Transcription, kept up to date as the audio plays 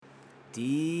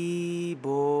D-boys.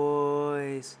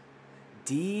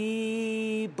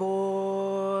 D-boys.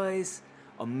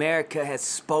 America has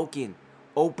spoken.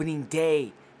 Opening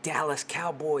day. Dallas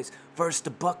Cowboys versus the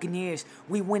Buccaneers.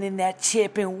 We winning that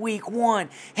chip in week 1.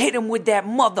 Hit them with that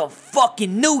motherfucking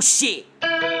new shit.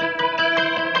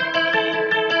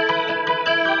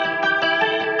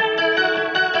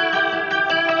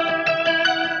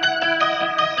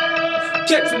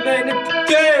 Catch me, man, if you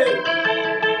can.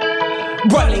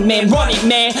 Running man,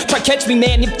 try catch me,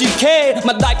 man, if you can.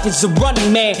 My life is a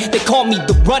running man, they call me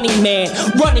the running man.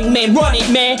 Running man,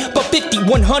 but 50,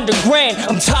 100 grand.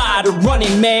 I'm tired of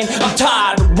running, man, I'm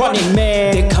tired of running,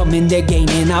 man. They're coming, they're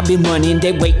gaining, I've been running.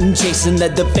 They waiting, chasing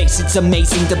leather face, it's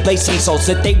amazing. The blaze chainsaws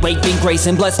that they waving,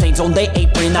 grazing, bloodstains on their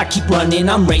apron. I keep running,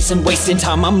 I'm racing, wasting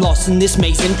time, I'm lost in this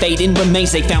maze. And fading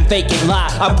remains, they found vacant lie.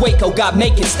 I wake, oh God,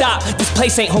 make it stop. This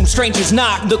place ain't home, strangers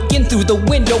knock. Looking through the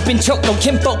window, been choked, no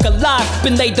kinfolk alive.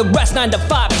 Been laid the rest 9 to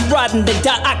 5, you riding the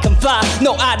dot, I can fly.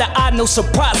 No eye to eye, no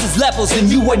surprises, levels, and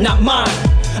you are not mine.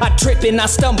 I trip and I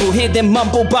stumble, hear them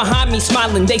mumble behind me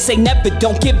smiling. They say never,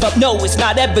 don't give up, no, it's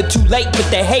not ever too late. But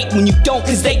they hate when you don't,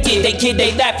 cause they did. They kid,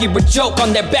 they laugh, you're a joke.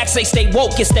 On their backs they stay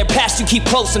woke, it's their past, you keep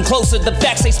close and closer. The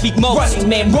facts they speak most.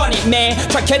 Running man,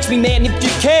 try catch me, man, if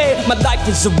you can. My life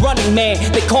is a running man,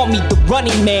 they call me the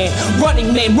running man.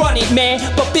 Running man,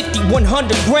 but 50,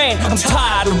 100 grand. I'm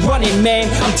tired of running, man,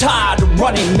 I'm tired of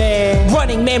running, man.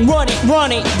 Running man, running man,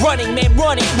 running.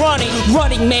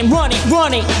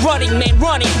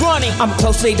 I'm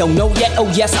close, they don't know yet. Oh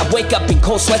yes, I wake up in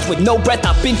cold sweats with no breath.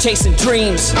 I've been chasing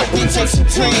dreams.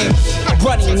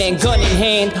 Running man, gun in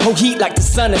hand. Oh, heat like the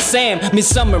son of Sam.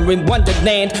 Midsummer in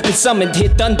Wonderland. Been summoned,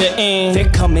 hit thunder and they're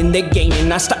coming, they're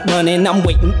gaining. I stop running, I'm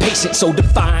waiting, patient, so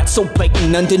defiant, so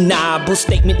blatant, undeniable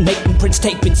statement making. Prince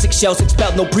taping, 6 shells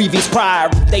expelled, no previous prior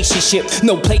relationship.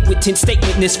 No plate with 10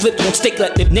 statement. This flip won't stick,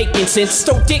 let live naked since.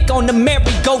 Throw dick on the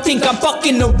merry-go, think I'm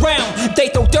fucking around. They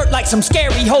throw dirt like some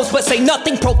scary hoes, but say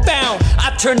nothing profound.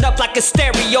 I turn up like a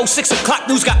stereo, 6 o'clock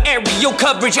news got aerial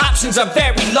coverage. Options are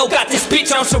very low, got this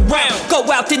bitch on surround. Go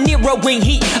out to Nero in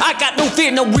heat, I got no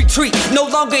fear, no retreat. No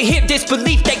longer hear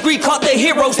disbelief, they grieve called the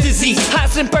hero's disease.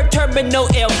 Heisenberg terminal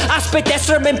ill, I spit that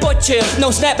sermon but chill. No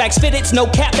snapbacks, fit it's no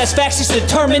cap, that's facts, just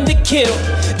determined to kill.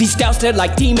 These doubts, they're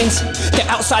like demons, they're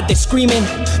outside, they're screaming.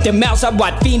 Their mouths are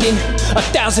wide fiending,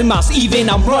 1,000 miles even,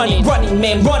 I'm running. Running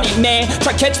man,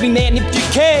 try catch me, man, if you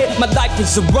can. My life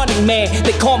is a running man,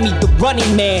 they call me the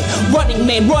running man. Running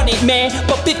man,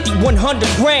 but 50, 100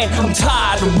 grand. I'm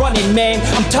tired of running, man,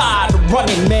 I'm tired of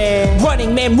running, man.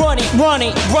 Running man, running.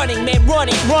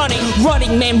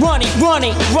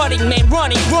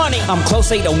 I'm close,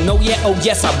 they don't know yet. Oh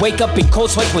yes, I wake up in cold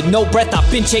sweats with no breath. I've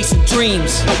been chasing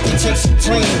dreams.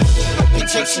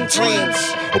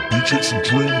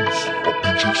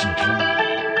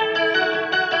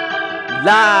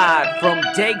 Live from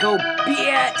Dago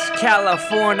Beach,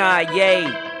 California,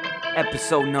 yay!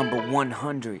 Episode number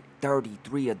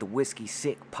 133 of the Whiskey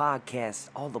Sick Podcast,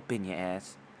 all up in your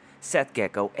ass. Seth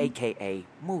Gecko, a.k.a.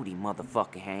 Moody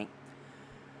Motherfucker Hank.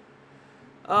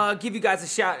 Give you guys a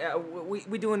shout.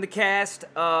 We doing the cast.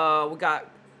 We got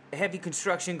heavy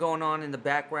construction going on in the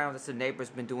background. That's the neighbor's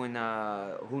been doing,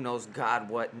 who knows God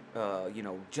what,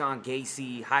 John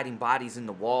Gacy hiding bodies in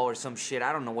the wall or some shit.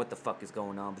 I don't know what the fuck is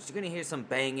going on, but you're going to hear some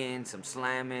banging, some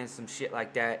slamming, some shit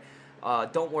like that.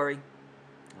 Don't worry.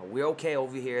 We're okay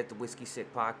over here at the Whiskey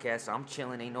Sick Podcast. I'm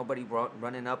chilling. Ain't nobody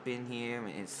running up in here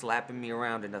and slapping me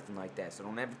around or nothing like that. So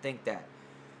don't ever think that.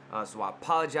 So I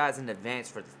apologize in advance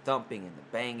for the thumping and the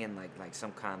banging, like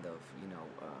some kind of,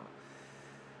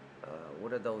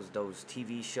 what are those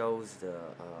TV shows?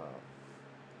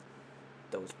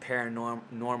 Those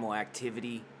paranormal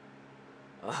activity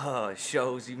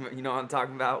shows. You know what I'm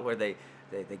talking about? Where they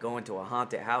go into a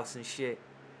haunted house and shit,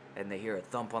 and they hear a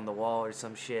thump on the wall or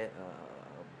some shit.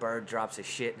 Bird drops a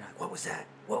shit, and they're like, what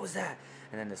was that?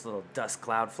 And then this little dust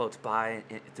cloud floats by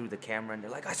through the camera, and they're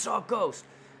like, I saw a ghost.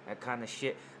 That kind of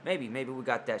shit. Maybe we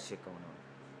got that shit going on.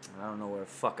 I don't know where the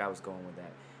fuck I was going with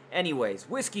that. Anyways,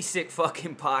 Whiskey Sick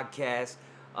fucking podcast.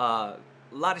 A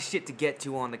lot of shit to get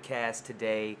to on the cast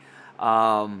today.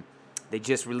 They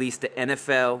just released the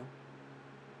NFL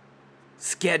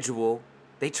schedule.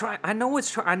 I know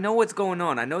what's going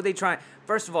on. I know they try.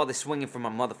 First of all, they're swinging from my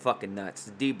motherfucking nuts.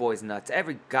 The D-boys nuts.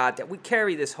 Every goddamn. We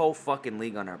carry this whole fucking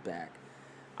league on our back.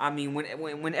 I mean,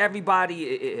 when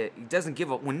everybody doesn't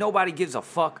give a, when nobody gives a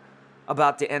fuck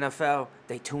about the NFL,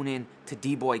 they tune in to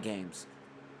D-boy games.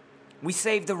 We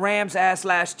saved the Rams' ass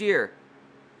last year.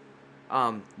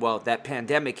 Well, that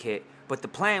pandemic hit, but the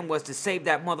plan was to save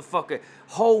that motherfucker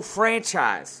whole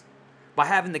franchise by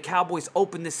having the Cowboys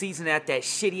open the season at that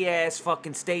shitty-ass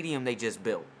fucking stadium they just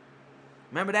built.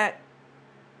 Remember that?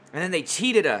 And then they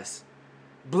cheated us.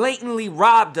 Blatantly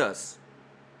robbed us.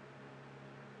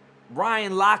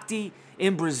 Ryan Lochte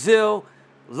in Brazil,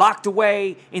 locked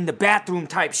away in the bathroom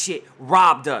type shit,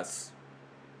 robbed us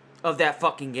of that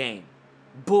fucking game.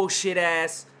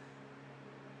 Bullshit-ass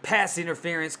pass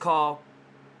interference call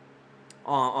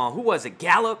on who was it?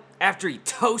 Gallup, after he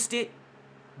toasted,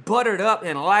 buttered up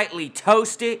and lightly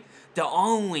toasted. The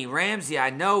only Ramsey I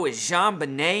know is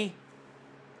JonBenet.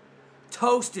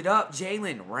 Toasted up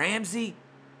Jalen Ramsey.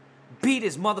 Beat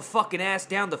his motherfucking ass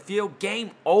down the field.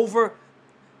 Game over.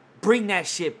 Bring that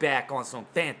shit back on some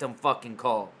phantom fucking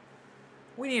call.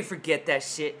 We didn't forget that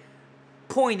shit.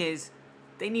 Point is,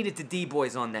 they needed the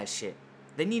D-boys on that shit.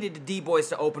 They needed the D-boys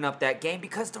to open up that game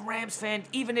because the Rams fans,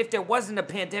 even if there wasn't a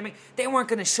pandemic, they weren't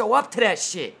going to show up to that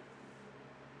shit.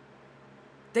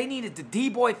 They needed the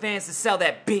D-boy fans to sell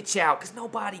that bitch out because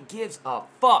nobody gives a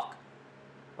fuck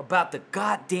about the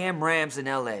goddamn Rams in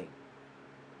LA.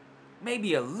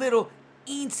 Maybe a little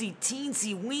eensy,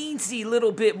 teensy, weensy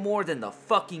little bit more than the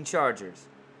fucking Chargers.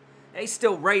 They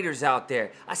still Raiders out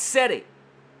there. I said it.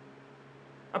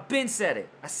 I've been said it.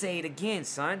 I say it again,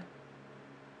 son.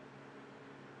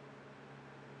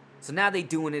 So now they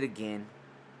doing it again.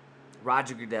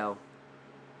 Roger Goodell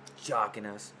jocking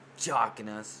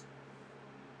us.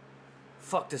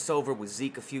 Fucked us over with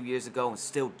Zeke a few years ago and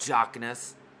still jocking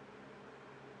us.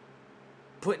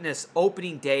 Putting us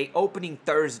opening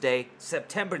Thursday,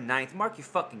 September 9th. Mark your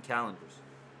fucking calendars.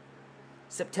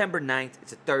 September 9th,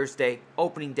 it's a Thursday,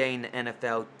 opening day in the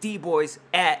NFL. D-boys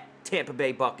at Tampa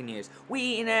Bay Buccaneers. We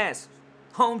eating ass.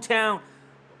 Hometown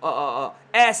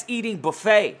ass-eating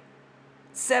buffet.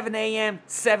 7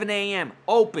 a.m.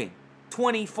 Open.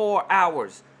 24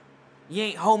 hours. You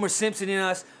ain't Homer Simpson in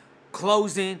us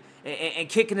closing and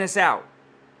kicking us out.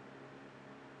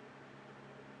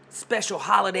 Special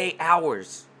holiday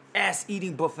hours.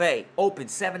 Ass-eating buffet. Open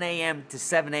 7 a.m. to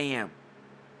 7 a.m.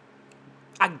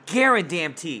 I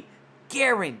guarantee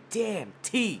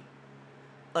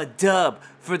a dub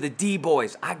for the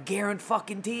D-boys. I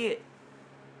guarantee it.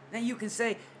 Now you can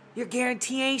say, your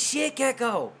guarantee ain't shit,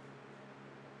 Gecko.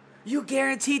 You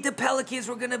guaranteed the Pelicans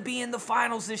were going to be in the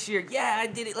finals this year. Yeah, I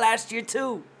did it last year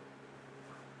too.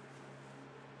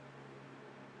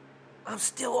 I'm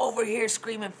still over here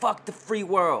screaming, fuck the free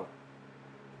world.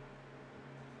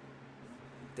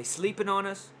 They sleeping on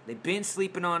us. They been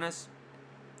sleeping on us.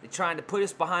 They trying to put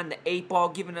us behind the 8 ball,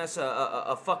 giving us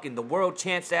a fucking the world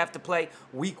champs to have to play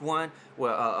week 1,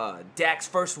 where Dak's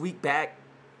first week back.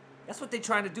 That's what they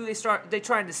trying to do. They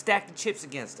trying to stack the chips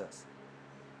against us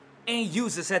and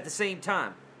use us at the same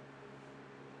time.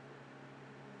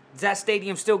 That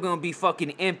stadium's still gonna be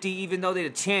fucking empty, even though they're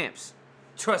the champs.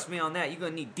 Trust me on that. You're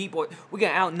gonna need D-boy. We're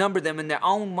gonna outnumber them in their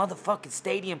own motherfucking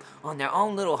stadium on their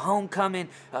own little homecoming,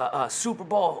 Super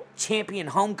Bowl champion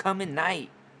homecoming night.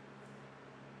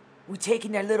 We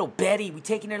taking their little Betty, we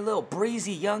taking their little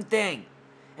breezy young thing,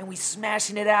 and we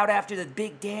smashing it out after the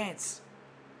big dance.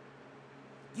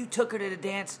 You took her to the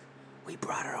dance, we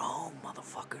brought her home,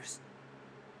 motherfuckers.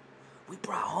 We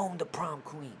brought home the prom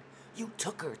queen. You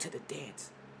took her to the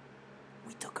dance.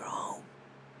 We took her home.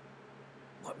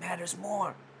 What matters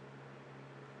more?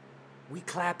 We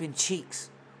clapping cheeks.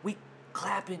 We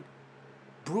clapping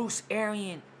Bruce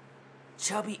Arian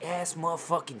chubby ass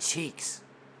motherfucking cheeks.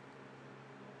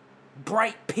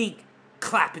 Bright pink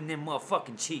clapping them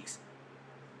motherfucking cheeks.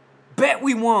 Bet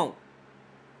we won't.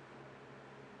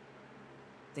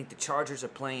 I think the Chargers are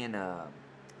playing the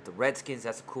Redskins.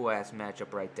 That's a cool ass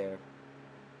matchup right there.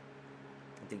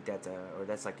 I think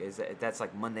that's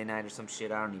like Monday night or some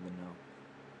shit. I don't even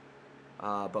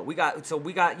know. But we got it's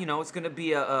gonna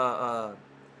be a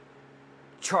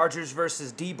Chargers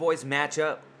versus D-boys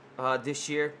matchup this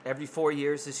year. Every 4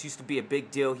 years, this used to be a big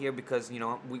deal here because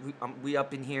we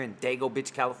up in here in Dago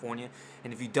Beach, California,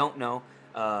 and if you don't know,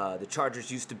 the Chargers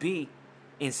used to be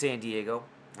in San Diego.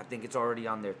 I think it's already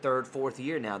on their 3rd, 4th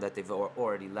year now that they've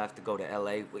already left to go to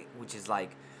LA, which is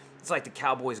like it's like the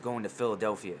Cowboys going to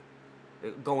Philadelphia,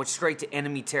 going straight to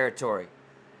enemy territory,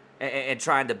 and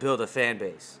trying to build a fan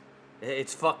base.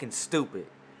 It's fucking stupid.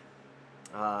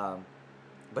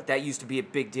 But that used to be a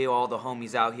big deal. All the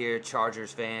homies out here,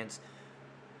 Chargers fans,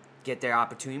 get their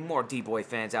opportunity. More D-boy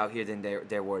fans out here than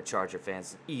there were Charger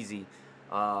fans. Easy.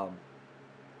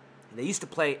 They used to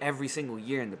play every single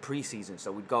year in the preseason.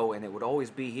 So we'd go, and it would always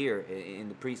be here in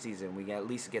the preseason. We at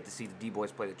least get to see the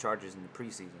D-boys play the Chargers in the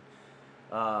preseason.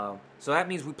 So that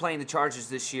means we playing the Chargers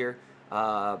this year.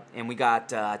 And we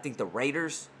got, I think, the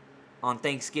Raiders on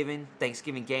Thanksgiving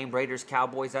game, Raiders,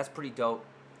 Cowboys. That's pretty dope.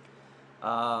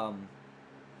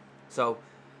 So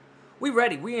we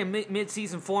ready. We in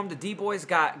mid-season form. The D-Boys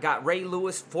got Ray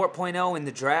Lewis 4.0 in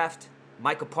the draft.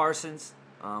 Micah Parsons.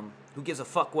 Who gives a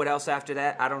fuck what else after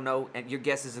that? I don't know. And your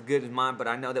guess is as good as mine, but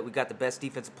I know that we got the best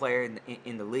defensive player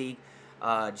in the league.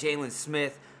 Jalen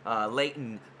Smith,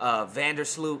 Leighton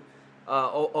Vandersloot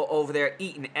over there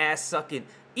eating ass,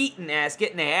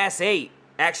 getting their ass ate.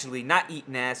 Actually, not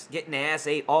eating ass, getting their ass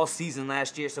ate all season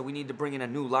last year. So we need to bring in a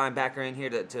new linebacker in here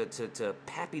to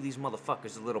pappy these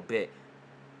motherfuckers a little bit.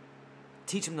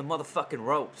 Teach them the motherfucking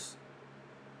ropes.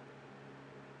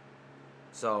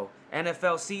 So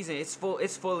NFL season, it's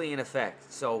fully in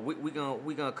effect. So we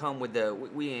gonna come with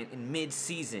we in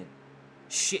mid-season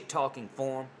shit talking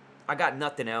form. I got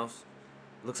nothing else.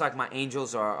 Looks like my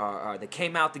Angels are they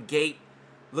came out the gate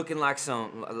looking like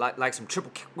some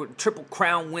triple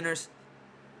crown winners,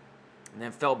 and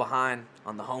then fell behind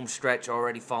on the home stretch.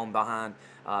 Already falling behind,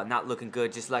 not looking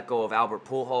good. Just let go of Albert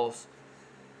Pujols.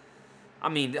 I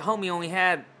mean, the homie only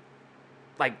had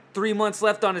like 3 months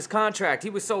left on his contract. He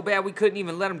was so bad we couldn't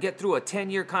even let him get through a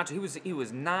 10-year contract. He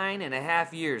was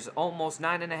 9.5 years, almost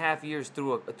 9.5 years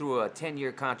through a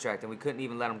 10-year contract, and we couldn't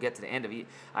even let him get to the end of it.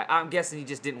 I'm guessing he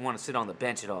just didn't want to sit on the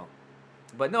bench at all.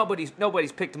 But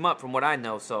nobody's picked him up from what I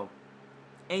know. So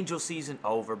Angel season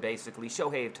over basically.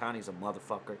 Shohei Ohtani's a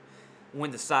motherfucker.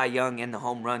 Win the Cy Young and the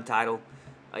home run title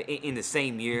in the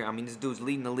same year. I mean, this dude's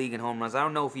leading the league in home runs. I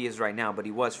don't know if he is right now, but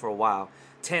he was for a while.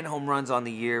 10 home runs on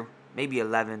the year. Maybe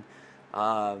 11,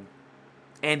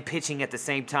 and pitching at the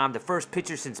same time. The first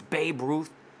pitcher since Babe Ruth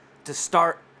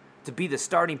to be the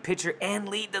starting pitcher and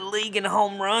lead the league in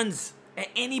home runs at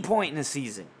any point in the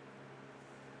season.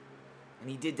 And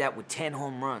he did that with 10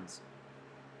 home runs.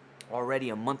 Already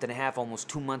a month and a half, almost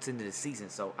 2 months into the season.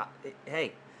 So,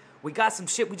 hey, we got some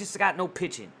shit. We just got no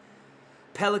pitching.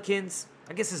 Pelicans,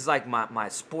 I guess this is like my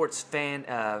sports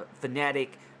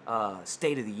fanatic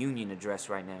State of the Union address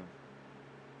right now.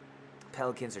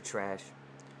 Pelicans are trash.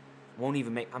 Won't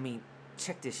even make... I mean,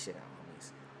 check this shit out,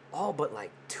 homies. All but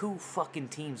like 2 fucking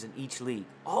teams in each league.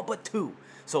 All but 2.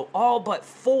 So all but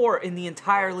 4 in the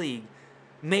entire league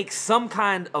make some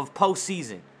kind of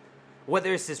postseason.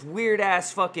 Whether it's this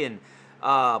weird-ass fucking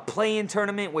play-in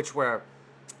tournament, which where...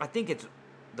 I think it's...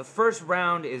 The first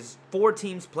round is 4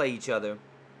 teams play each other.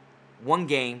 1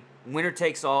 game. Winner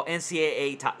takes all.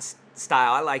 NCAA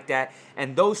style. I like that.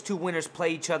 And those 2 winners play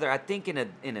each other, I think, in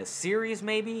a series,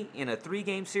 maybe in a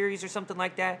 3-game series or something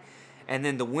like that. And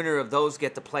then the winner of those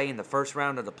get to play in the first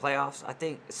round of the playoffs. I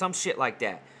think some shit like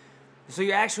that. So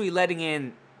you're actually letting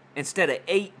in, instead of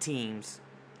 8 teams,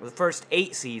 the first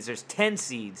 8 seeds, there's 10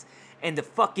 seeds, and the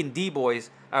fucking D-Boys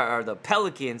or the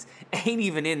Pelicans ain't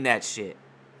even in that shit.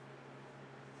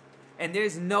 And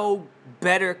there's no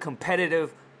better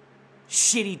competitive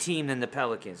shitty team than the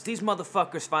Pelicans. These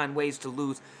motherfuckers find ways to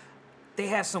lose. They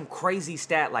have some crazy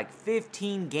stat like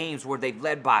 15 games where they've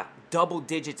led by double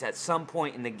digits at some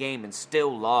point in the game and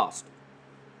still lost.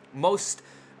 Most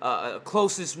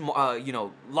closest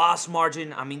loss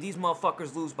margin. I mean, these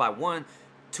motherfuckers lose by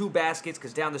 1-2 baskets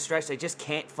because down the stretch they just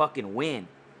can't fucking win.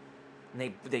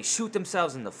 And they shoot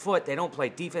themselves in the foot. They don't play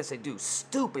defense. They do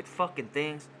stupid fucking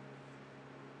things.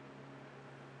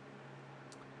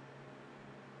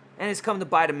 And it's come to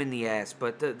bite them in the ass.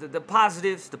 But the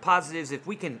positives, if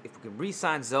we can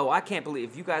re-sign Zoe, I can't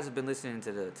believe, if you guys have been listening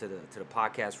to the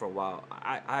podcast for a while,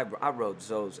 I rode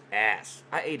Zoe's ass.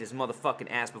 I ate his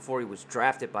motherfucking ass before he was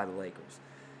drafted by the Lakers.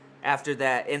 After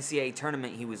that NCAA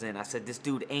tournament he was in, I said, this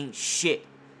dude ain't shit.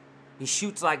 He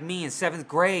shoots like me in 7th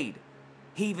grade.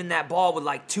 Heaving that ball with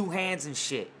like 2 hands and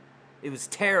shit. It was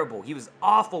terrible. He was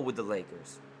awful with the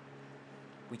Lakers.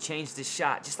 We changed his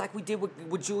shot, just like we did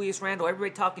with Julius Randle.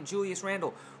 Everybody talking Julius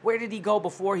Randle. Where did he go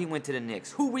before he went to the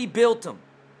Knicks? Who rebuilt him?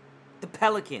 The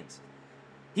Pelicans.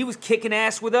 He was kicking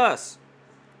ass with us.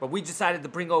 But we decided to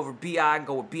bring over B.I. and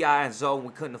go with B.I. and Zoe.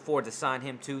 We couldn't afford to sign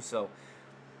him too, so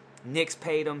Knicks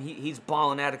paid him. He's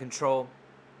balling out of control.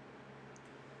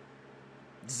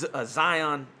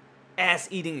 Zion,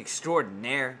 ass-eating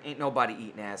extraordinaire. Ain't nobody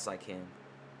eating ass like him.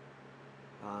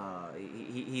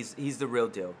 He's the real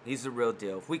deal. He's the real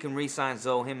deal. If we can re-sign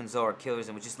Zoe, him and Zoe are killers,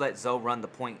 and we just let Zoe run the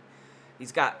point.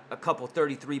 He's got a couple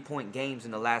 33-point games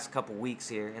in the last couple weeks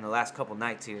here, in the last couple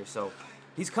nights here, so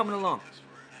he's coming along.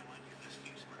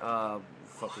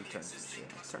 Fuck, we turn this shit.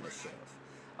 Let's turn this shit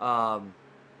off.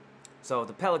 So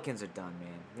the Pelicans are done,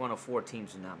 man. 1 of 4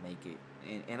 teams did not make it,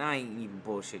 and I ain't even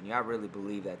bullshitting you. I really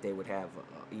believe that they would have,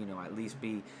 at least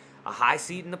be a high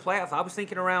seed in the playoff. I was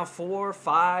thinking around 4 or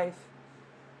 5.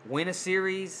 Win a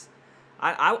series.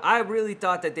 I really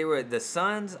thought that they were the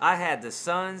Suns. I had the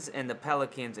Suns and the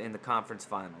Pelicans in the conference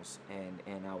finals, and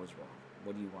I was wrong.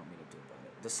 What do you want me to do about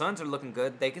it? The Suns are looking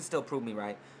good. They can still prove me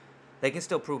right. They're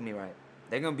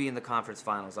going to be in the conference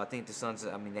finals. I think the Suns,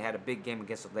 they had a big game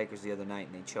against the Lakers the other night,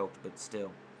 and they choked, but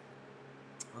still.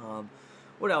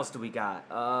 What else do we got?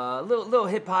 Little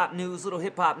hip-hop news.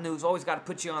 Always got to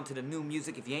put you on to the new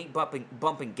music. If you ain't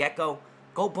bumping Gecko,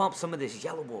 go bump some of this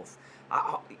Yellow Wolf.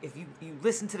 If you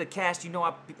listen to the cast, you know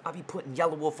I'll be putting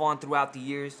Yellow Wolf on throughout the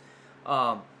years.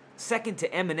 Second to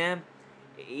Eminem,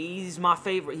 he's my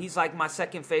favorite. He's like my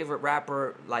second favorite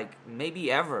rapper, like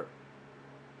maybe ever.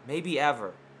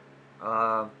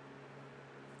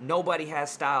 Nobody has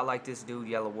style like this dude,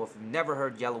 Yellow Wolf. If you've never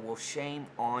heard Yellow Wolf, shame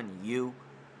on you.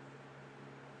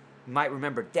 You might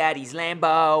remember Daddy's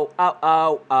Lambo.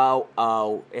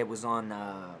 Oh. It was on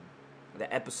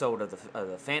the episode of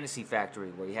the Fantasy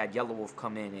Factory where he had Yellow Wolf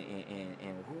come in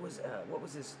and who was what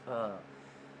was this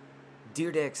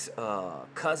Deerdek's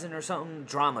cousin or something?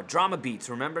 Drama Beats.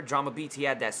 Remember Drama Beats? He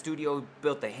had that studio,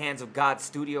 built the Hands of God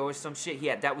studio or some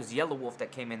shit. That was Yellow Wolf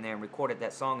that came in there and recorded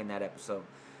that song in that episode.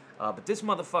 But this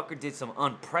motherfucker did some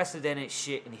unprecedented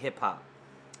shit in hip hop.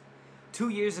 2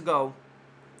 years ago,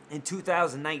 in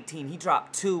 2019, he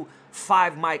dropped 2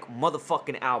 5-mic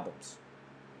motherfucking albums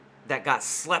that got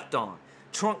slept on.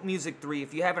 Trunk Music 3,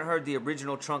 if you haven't heard the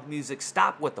original Trunk Music,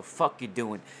 stop what the fuck you're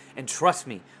doing. And trust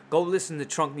me, go listen to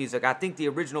Trunk Music. I think the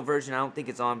original version, I don't think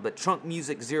it's on, but Trunk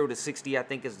Music 0 to 60, I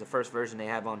think is the first version they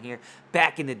have on here.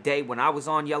 Back in the day when I was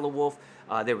on Yellow Wolf,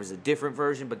 there was a different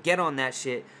version, but get on that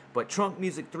shit. But Trunk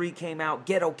Music 3 came out,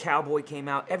 Ghetto Cowboy came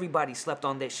out, everybody slept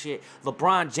on that shit.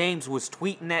 LeBron James was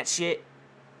tweeting that shit.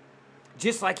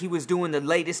 Just like he was doing the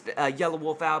latest Yellow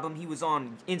Wolf album, he was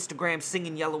on Instagram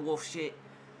singing Yellow Wolf shit.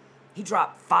 He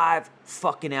dropped 5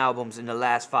 fucking albums in the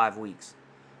last 5 weeks.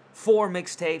 4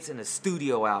 mixtapes and a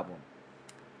studio album.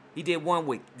 He did one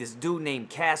with this dude named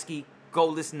Kasky. Go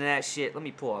listen to that shit. Let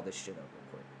me pull all this shit up real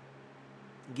quick.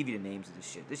 I'll give you the names of this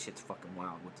shit. This shit's fucking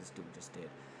wild what this dude just did.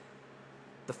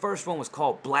 The first one was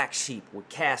called Black Sheep with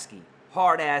Kasky.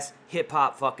 Hard-ass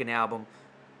hip-hop fucking album.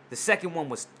 The second one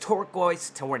was Turquoise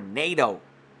Tornado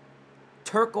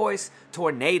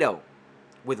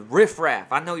with Riff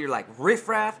Raff. I know you're like, Riff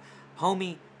Raff?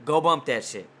 Homie, go bump that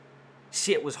shit.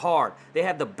 Shit was hard. They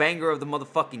had the banger of the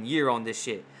motherfucking year on this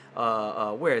shit.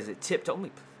 Where is it? Tiptoe. Let me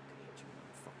hit you in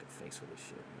the fucking face with this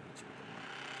shit.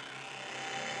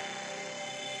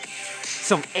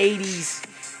 Some 80s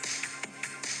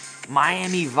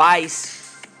Miami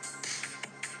Vice.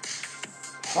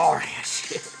 Hard ass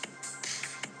shit.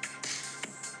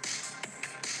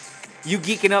 You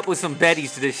geeking up with some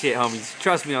Bettys to this shit, homies.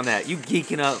 Trust me on that. You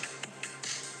geeking up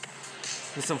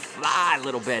with some fly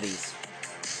little Bettys.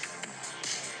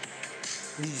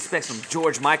 You expect some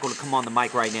George Michael to come on the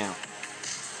mic right now.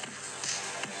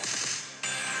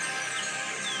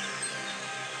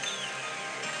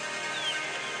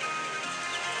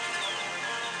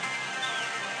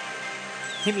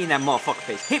 Hit me in that motherfucking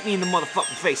face. Hit me in the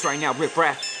motherfucking face right now, Riff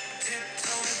Raff.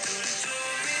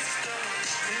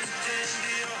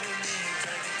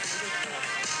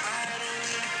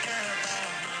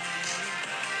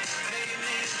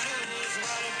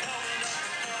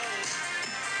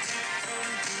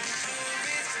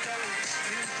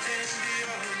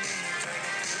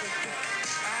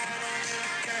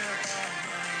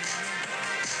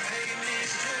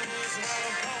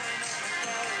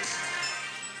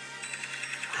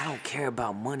 I don't care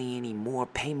about money anymore.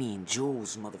 Pay me in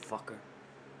jewels, motherfucker.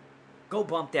 Go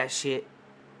bump that shit.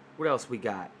 What else we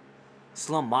got?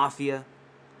 Slum Mafia.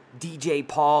 DJ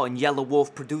Paul and Yellow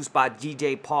Wolf, produced by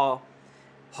DJ Paul.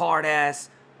 Hard ass.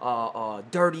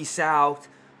 Dirty South.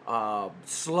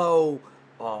 Slow.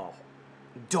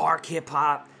 Dark hip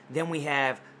hop. Then we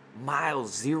have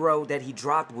Miles Zero that he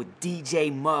dropped with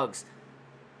DJ Muggs.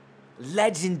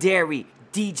 Legendary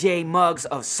DJ Muggs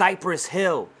of Cypress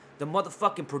Hill. The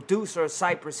motherfucking producer of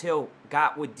Cypress Hill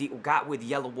got with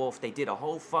Yellow Wolf. They did a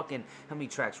whole fucking... How many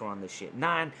tracks were on this shit?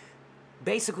 9.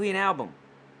 Basically an album.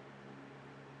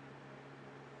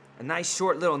 A nice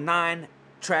short little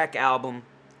 9-track album.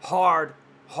 Hard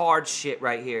shit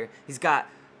right here. He's got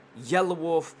Yellow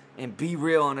Wolf and Be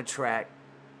Real on a track.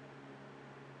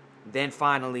 Then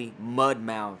finally,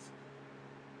 Mudmouth.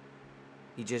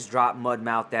 He just dropped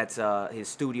Mudmouth. That's his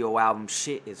studio album.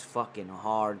 Shit is fucking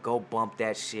hard. Go bump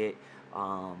that shit.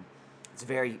 It's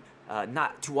very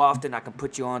not too often I can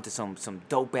put you on to some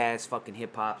dope ass fucking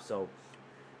hip hop. So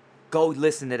go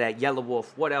listen to that, Yellow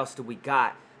Wolf. What else do we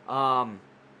got?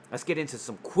 Let's get into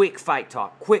some quick fight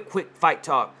talk. Quick fight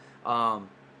talk.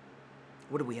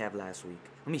 What did we have last week?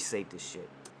 Let me save this shit.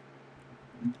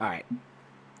 All right,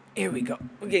 here we go.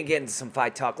 We're gonna get into some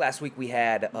fight talk. Last week we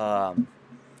had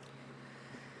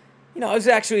You know, it was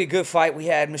actually a good fight. We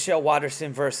had Michelle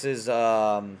Watterson versus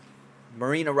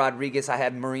Marina Rodriguez. I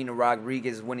had Marina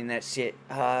Rodriguez winning that shit.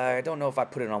 I don't know if I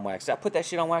put it on wax. Did I put that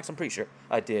shit on wax? I'm pretty sure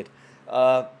I did.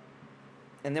 And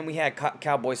then we had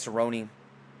Cowboy Cerrone.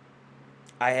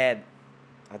 I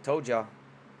told you.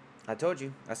 I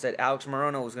said Alex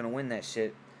Morono was going to win that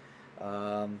shit.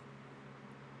 Not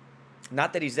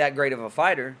that he's that great of a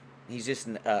fighter. He's just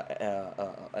an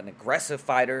aggressive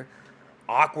fighter,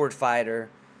 awkward fighter.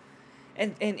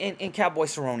 And Cowboy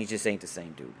Cerrone just ain't the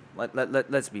same dude.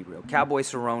 Let's be real. Cowboy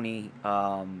Cerrone,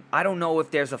 I don't know if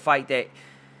there's a fight that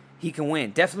he can win.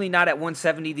 Definitely not at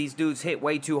 170. These dudes hit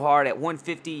way too hard. At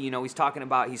 150, you know, he's talking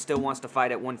about he still wants to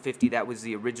fight at 150. That was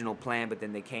the original plan, but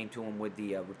then they came to him with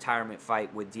the retirement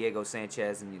fight with Diego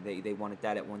Sanchez, and they wanted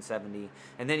that at 170.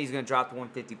 And then he's going to drop to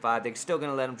 155. They're still going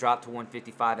to let him drop to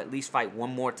 155, at least fight one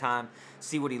more time,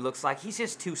 see what he looks like. He's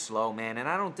just too slow, man, and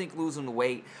I don't think losing the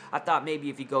weight. I thought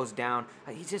maybe if he goes down,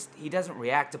 he doesn't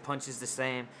react to punches the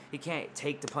same. He can't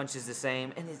take the punches the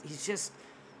same, and he's just...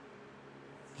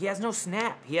 He has no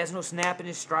snap. He has no snap in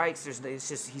his strikes.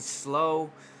 He's slow,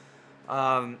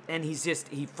 and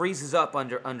he freezes up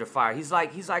under fire. He's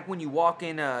like when you walk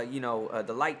in,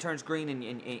 the light turns green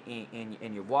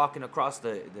and you're walking across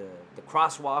the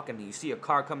crosswalk and you see a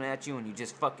car coming at you and you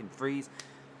just fucking freeze.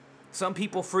 Some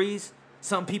people freeze.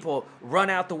 Some people run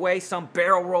out the way. Some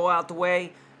barrel roll out the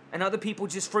way, and other people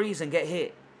just freeze and get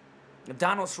hit.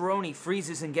 Donald Cerrone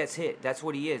freezes and gets hit. That's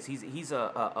what he is. He's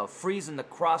a freezing the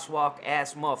crosswalk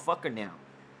ass motherfucker now.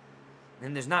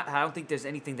 And I don't think there's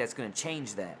anything that's gonna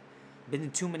change that. Been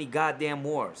in too many goddamn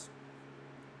wars.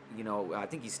 You know, I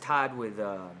think he's tied with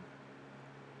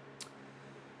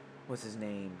what's his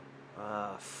name?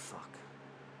 Fucking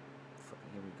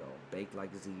here we go. Baked like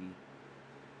a ziti.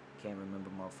 Can't remember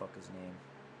motherfucker's name.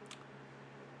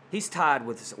 He's tied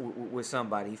with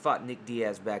somebody. He fought Nick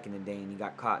Diaz back in the day, and he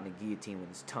got caught in a guillotine with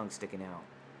his tongue sticking out.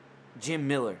 Jim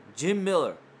Miller.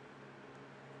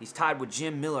 He's tied with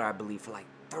Jim Miller, I believe, for like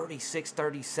 36,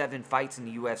 37 fights in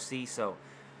the UFC. So,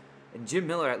 and Jim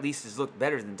Miller at least has looked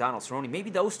better than Donald Cerrone. Maybe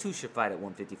those two should fight at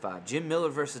 155. Jim Miller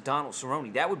versus Donald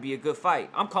Cerrone. That would be a good fight.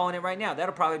 I'm calling it right now.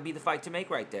 That'll probably be the fight to make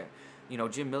right there. You know,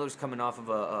 Jim Miller's coming off of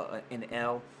an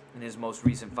L in his most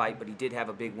recent fight, but he did have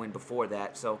a big win before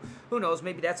that. So who knows?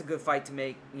 Maybe that's a good fight to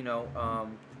make. You know,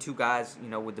 two guys, you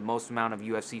know, with the most amount of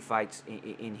UFC fights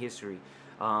in history.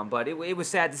 But it was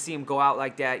sad to see him go out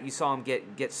like that. You saw him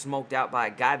get smoked out by a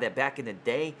guy that back in the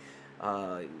day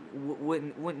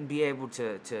wouldn't be able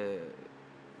to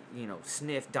you know,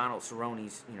 sniff Donald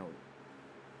Cerrone's, you know,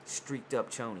 streaked up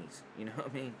chonies. You know what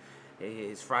I mean?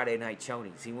 His Friday night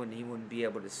chonies. He wouldn't be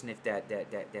able to sniff that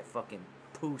fucking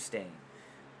poo stain.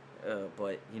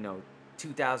 But, you know,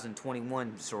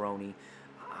 2021 Cerrone,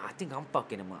 I think I'm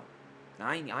fucking him up.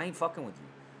 I ain't fucking with you.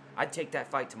 I'd take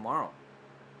that fight tomorrow.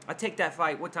 I'd take that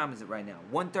fight, what time is it right now?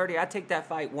 1:30? I'd take that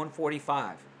fight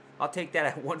 1:45. I'll take that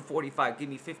at 1:45. Give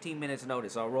me 15 minutes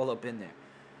notice. I'll roll up in there.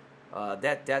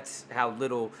 That's how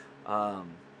little I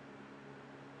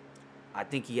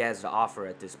think he has to offer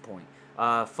at this point.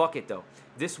 Fuck it, though.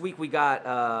 This week we got...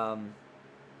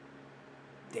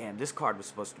 Damn, this card was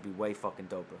supposed to be way fucking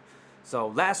doper. So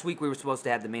last week we were supposed to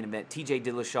have the main event, TJ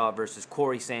Dillashaw versus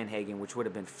Corey Sandhagen, which would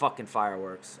have been fucking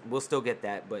fireworks. We'll still get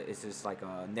that, but it's just like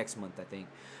next month, I think.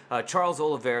 Charles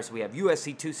Oliveira, so we have UFC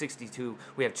 262.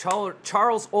 We have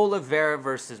Charles Oliveira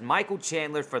versus Michael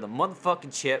Chandler for the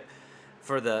motherfucking chip,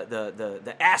 for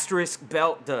the asterisk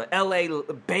belt, the LA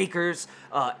Bakers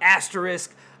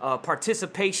asterisk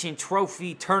participation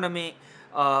trophy tournament.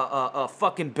 A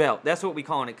fucking belt. That's what we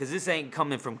calling it, because this ain't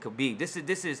coming from Khabib. This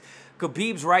is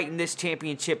Khabib's writing this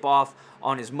championship off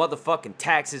on his motherfucking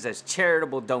taxes as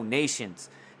charitable donations.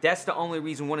 That's the only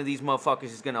reason one of these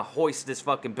motherfuckers is gonna hoist this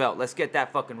fucking belt. Let's get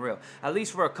that fucking real. At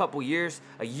least for a couple years,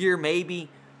 a year maybe.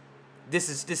 This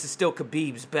is still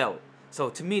Khabib's belt. So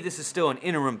to me, this is still an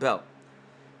interim belt.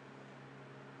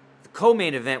 The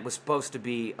co-main event was supposed to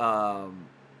be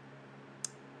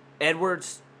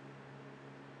Edwards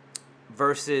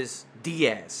versus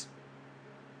Diaz.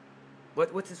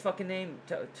 What's his fucking name?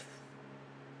 The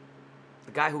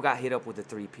guy who got hit up with the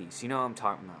 3-piece. You know what I'm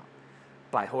talking about.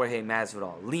 By Jorge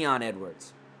Masvidal. Leon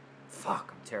Edwards.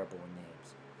 Fuck, I'm terrible with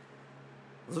names.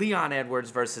 Leon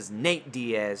Edwards versus Nate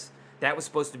Diaz. That was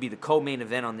supposed to be the co-main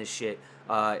event on this shit.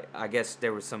 I guess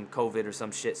there was some COVID or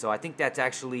some shit. So I think that's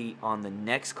actually on the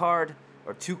next card.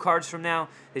 Or 2 cards from now.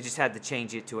 They just had to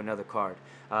change it to another card.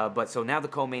 But so now the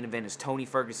co-main event is Tony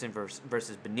Ferguson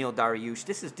versus Beneil Dariush.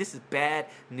 This is bad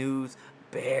news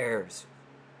bears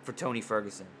for Tony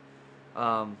Ferguson.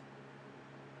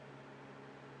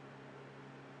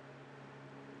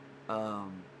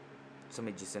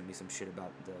 Somebody just sent me some shit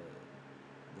about the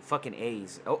fucking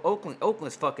A's.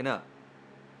 Oakland's fucking up.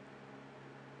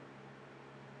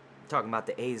 Talking about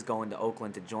the A's going to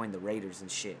Oakland to join the Raiders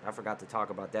and shit. I forgot to talk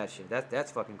about that shit.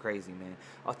 That's fucking crazy, man.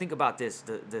 Think about this.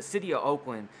 The city of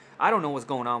Oakland, I don't know what's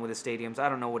going on with the stadiums. I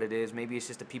don't know what it is. Maybe it's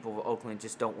just the people of Oakland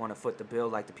just don't want to foot the bill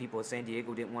like the people of San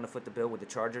Diego didn't want to foot the bill with the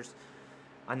Chargers.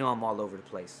 I know I'm all over the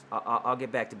place. I'll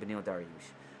get back to Beneil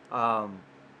Dariush.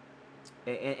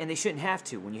 And they shouldn't have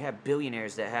to. When you have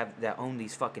billionaires that own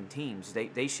these fucking teams,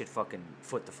 they should fucking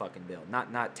foot the fucking bill.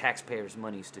 Not taxpayers'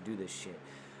 monies to do this shit.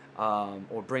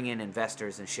 Or bring in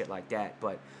investors and shit like that.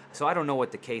 But so I don't know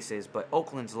what the case is, but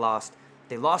Oakland's lost.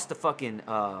 They lost the fucking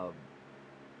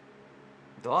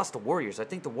they lost the Warriors. I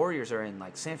think the Warriors are in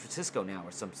like San Francisco now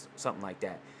or something like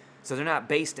that. So they're not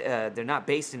based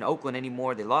in Oakland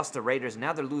anymore. They lost the Raiders, and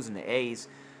now they're losing the A's,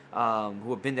 who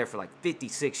have been there for like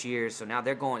 56 years. So now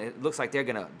they're going. It looks like they're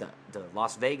gonna the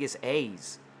Las Vegas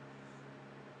A's.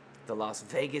 The Las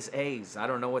Vegas A's. I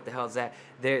don't know what the hell is that.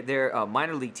 Their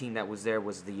minor league team that was there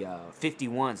was the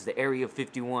 51s, the Area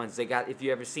 51s. They got, if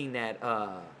you ever seen that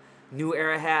New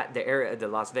Era hat, the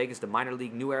Las Vegas, the minor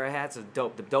league New Era hats are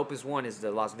dope. The dopest one is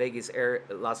the Las Vegas Area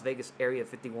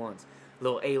 51s.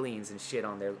 Little aliens and shit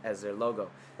on there as their logo.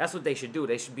 That's what they should do.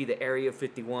 They should be the Area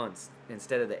 51s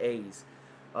instead of the A's.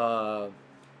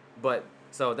 But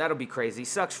so that'll be crazy. It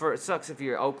sucks if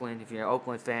you're Oakland, if you're an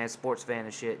Oakland fan, sports fan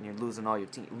and shit, and you're losing all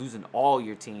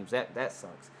your teams. That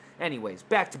sucks. Anyways,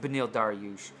 back to Beneil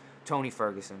Dariush, Tony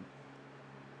Ferguson.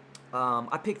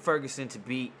 I picked Ferguson to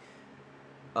beat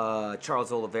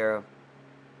Charles Oliveira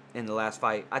in the last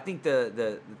fight. I think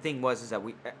the thing was that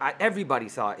everybody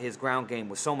thought his ground game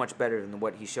was so much better than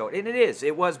what he showed, and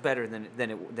it was better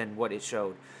than what it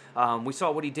showed. We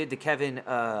saw what he did to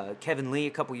Kevin Lee a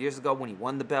couple years ago when he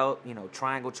won the belt.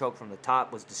 Triangle choke from the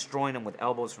top, was destroying him with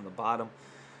elbows from the bottom.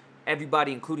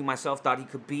 Everybody, including myself, thought he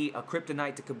could be a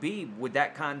kryptonite to Khabib with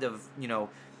that kind of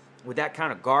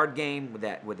guard game, with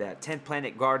that 10th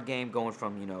planet guard game, going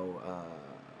from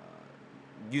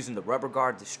using the rubber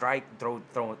guard to strike,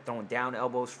 throwing down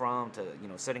elbows from to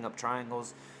setting up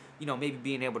triangles. Maybe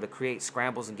being able to create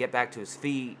scrambles and get back to his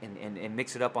feet and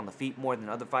mix it up on the feet more than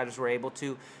other fighters were able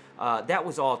to. That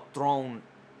was all thrown.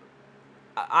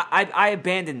 I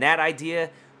abandoned that idea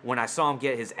when I saw him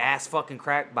get his ass fucking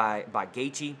cracked by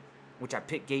Gaethje, which I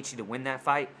picked Gaethje to win that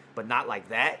fight, but not like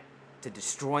that, to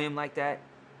destroy him like that.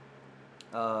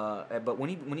 But when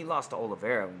he lost to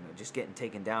Oliveira, just getting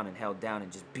taken down and held down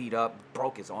and just beat up,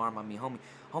 broke his arm. I mean,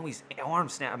 homie's arm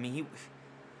snapped. I mean,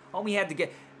 homie had to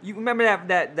get. You remember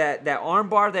that arm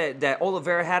bar that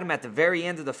Oliveira had him at the very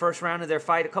end of the first round of their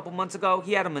fight a couple months ago?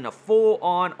 He had him in a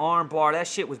full-on arm bar. That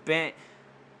shit was bent.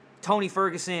 Tony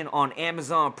Ferguson on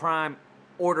Amazon Prime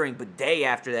ordering bidet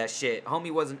after that shit.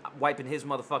 Homie wasn't wiping his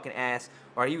motherfucking ass,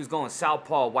 or he was going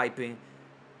southpaw wiping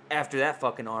after that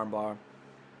fucking arm bar.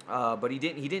 But he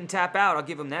didn't tap out. I'll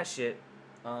give him that shit.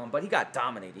 But he got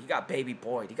dominated. He got baby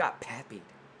boyed. He got pappied.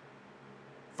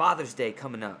 Father's Day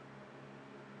coming up.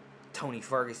 Tony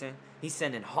Ferguson, he's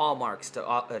sending hallmarks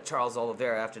to Charles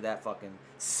Oliveira after that fucking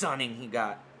sunning he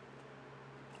got.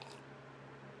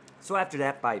 So after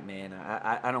that fight, man,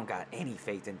 I don't got any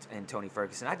faith in Tony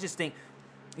Ferguson. I just think,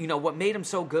 what made him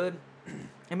so good,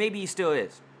 and maybe he still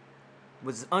is,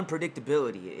 was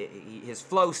unpredictability. His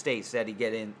flow states that he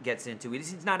gets into.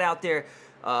 He's not out there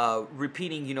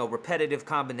repeating, repetitive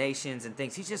combinations and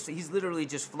things. He's literally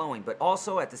just flowing. But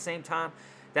also at the same time,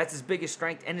 that's his biggest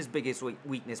strength and his biggest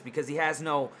weakness, because there's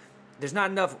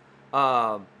not enough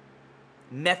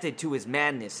method to his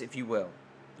madness, if you will.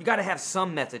 You got to have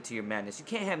some method to your madness. You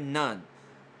can't have none.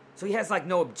 So he has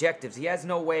no objectives. He has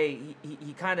no way.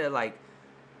 He kind of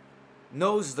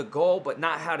knows the goal, but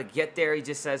not how to get there. He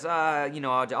just says,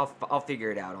 I'll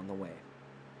figure it out on the way.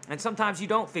 And sometimes you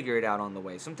don't figure it out on the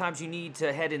way. Sometimes you need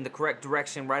to head in the correct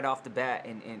direction right off the bat,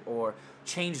 or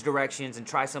change directions and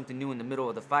try something new in the middle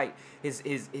of the fight.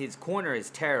 His corner is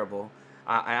terrible.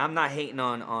 I'm not hating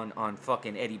on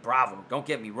fucking Eddie Bravo. Don't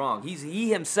get me wrong.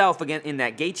 He himself, again, in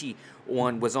that Gaethje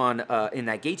one, was on in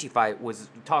that Gaethje fight, was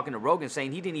talking to Rogan,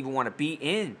 saying he didn't even want to be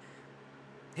in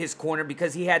his corner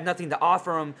because he had nothing to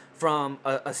offer him from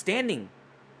a striking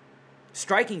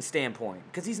standpoint,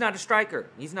 because he's not a striker.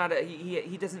 He's not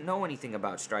he doesn't know anything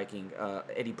about striking,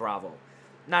 Eddie Bravo.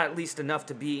 Not at least enough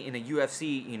to be in a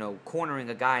UFC, cornering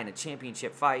a guy in a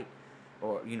championship fight,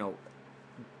 or,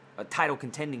 a title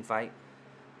contending fight.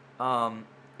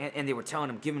 And they were telling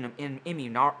him, giving him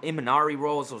Imanari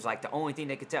roles. It was the only thing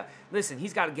they could tell. Listen,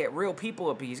 he's got to get real people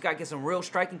up here. He's got to get some real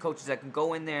striking coaches that can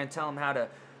go in there and tell him how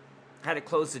to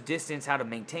close the distance, how to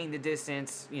maintain the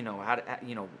distance, how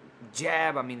to,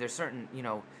 jab. I mean, there's certain,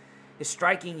 his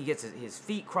striking, he gets his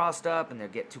feet crossed up, and they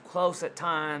get too close at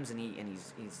times, and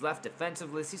he's left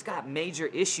defensiveless. He's got major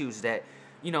issues that,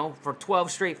 for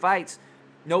 12 straight fights,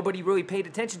 nobody really paid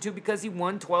attention to because he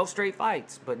won 12 straight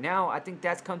fights. But now I think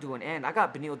that's come to an end. I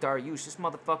got Beneil Dariush. This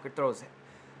motherfucker throws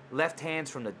left hands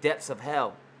from the depths of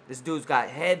hell. This dude's got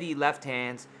heavy left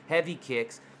hands, heavy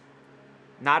kicks.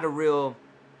 Not a real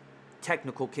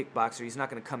technical kickboxer. He's not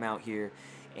going to come out here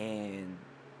and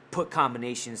put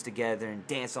combinations together and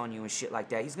dance on you and shit like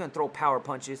that. He's going to throw power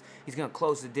punches. He's going to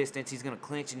close the distance. He's going to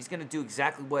clinch, and he's going to do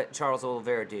exactly what Charles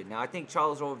Oliveira did. Now, I think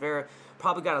Charles Oliveira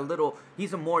probably got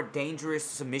he's a more dangerous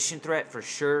submission threat for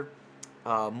sure.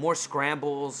 More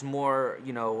scrambles, more,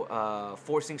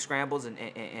 forcing scrambles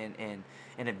and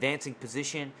advancing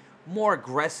position. More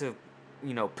aggressive,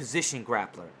 position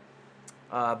grappler.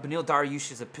 Beneil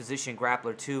Dariush is a position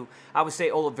grappler too. I would say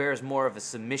Oliveira is more of a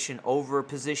submission over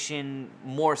position,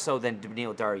 more so than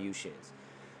Beneil Dariush is.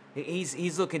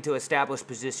 He's looking to establish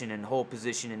position and hold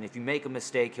position, and if you make a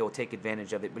mistake, he'll take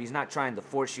advantage of it. But he's not trying to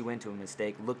force you into a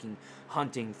mistake,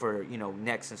 hunting for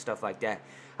necks and stuff like that.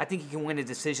 I think he can win a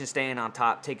decision, staying on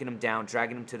top, taking him down,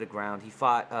 dragging him to the ground. He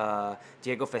fought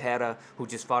Diego Ferreira, who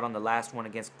just fought on the last one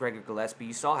against Gregor Gillespie.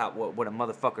 You saw what a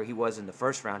motherfucker he was in the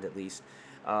first round, at least.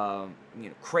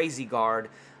 Crazy guard,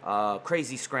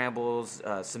 crazy scrambles,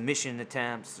 submission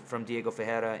attempts from Diego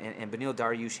Ferreira, and Beneil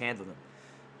Dariush handled him.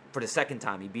 For the second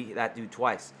time, he beat that dude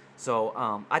twice.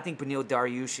 So I think Beneil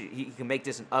Dariush, he can make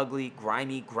this an ugly,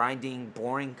 grimy, grinding,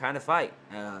 boring kind of fight.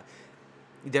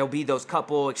 There'll be those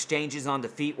couple exchanges on the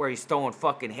feet where he's throwing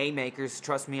fucking haymakers.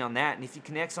 Trust me on that. And if he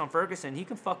connects on Ferguson, he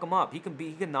can fuck him up. He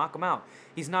can knock him out.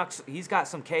 He's got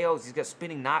some KOs. He's got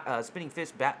spinning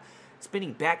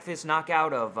back fist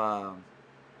knockout of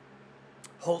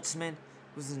Holtzman.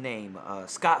 What's his name?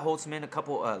 Scott Holtzman. A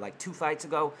couple 2 fights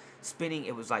ago, spinning.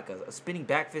 It was like a spinning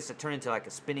back fist that turned into like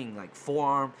a spinning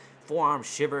forearm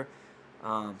shiver.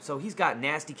 So he's got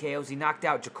nasty KOs. He knocked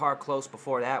out Jakar Close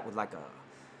before that with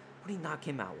what did he knock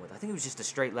him out with? I think it was just a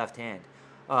straight left hand.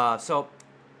 So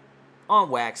on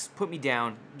wax, put me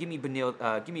down. Give me Beneil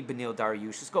Dariush.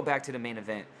 Let's go back to the main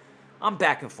event. I'm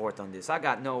back and forth on this.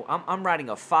 I'm riding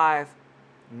a 5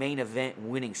 main event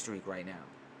winning streak right now.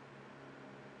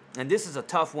 And this is a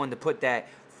tough one to put that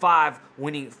 5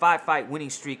 fight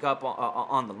winning streak up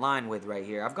on the line with right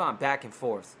here. I've gone back and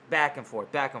forth.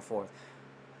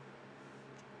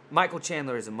 Michael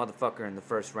Chandler is a motherfucker in the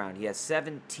first round. He has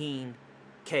 17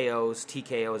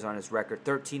 TKOs on his record.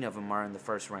 13 of them are in the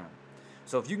first round.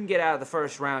 So if you can get out of the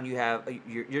first round, you have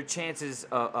your chances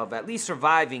of at least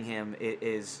surviving him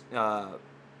is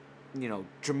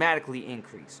dramatically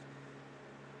increased.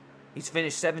 He's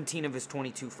finished 17 of his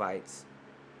 22 fights.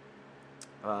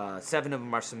 7 of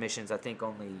them are submissions. I think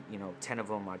only 10 of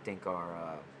them are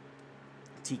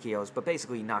TKOs. But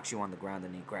basically, he knocks you on the ground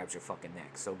and he grabs your fucking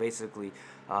neck. So basically,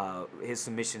 his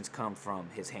submissions come from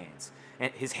his hands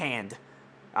and his hand.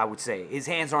 I would say his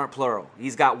hands aren't plural.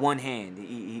 He's got one hand.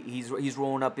 He's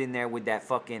rolling up in there with that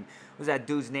fucking, what's that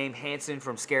dude's name? Hanson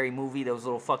from Scary Movie. Those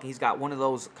little fucking. He's got one of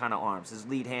those kind of arms. His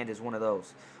lead hand is one of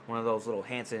those little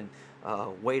Hanson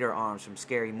waiter arms from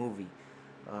Scary Movie.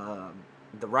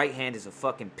 The right hand is a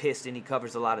fucking piston. He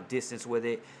covers a lot of distance with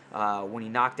it. When he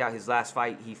knocked out his last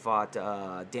fight, he fought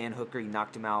Dan Hooker. He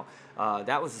knocked him out.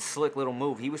 That was a slick little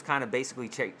move. He was kind of basically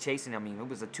chasing. I mean, it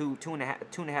was a two and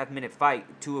a half minute fight.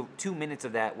 2 minutes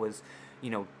of that was,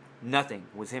 nothing.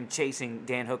 Was him chasing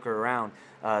Dan Hooker around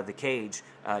the cage,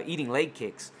 eating leg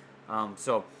kicks.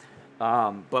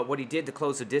 But what he did to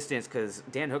close the distance, because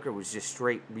Dan Hooker was just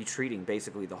straight retreating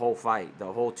basically the whole fight,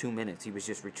 the whole 2 minutes. He was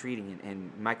just retreating,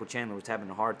 and Michael Chandler was having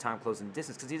a hard time closing the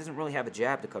distance because he doesn't really have a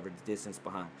jab to cover the distance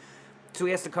behind. So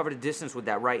he has to cover the distance with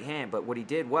that right hand. But what he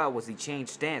did well was he changed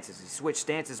stances. He switched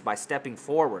stances by stepping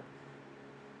forward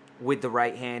with the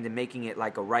right hand and making it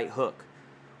like a right hook.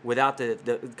 Without the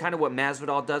kind of what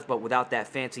Masvidal does, but without that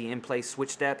fancy in-place switch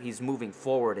step, he's moving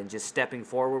forward and just stepping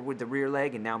forward with the rear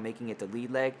leg and now making it the lead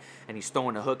leg, and he's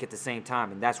throwing a hook at the same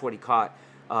time, and that's what he caught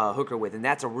Hooker with. And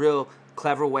that's a real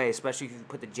clever way, especially if you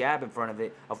put the jab in front of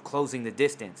it, of closing the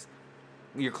distance.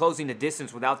 You're closing the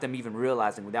distance without them even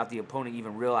realizing, without the opponent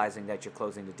even realizing that you're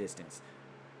closing the distance.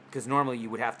 Because normally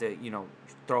you would have to,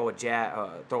 throw a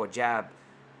jab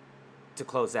to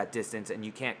close that distance, and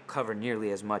you can't cover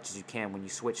nearly as much as you can when you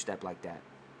switch step like that.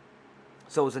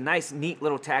 So it was a nice, neat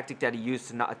little tactic that he used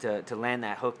to land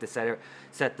that hook to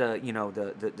set the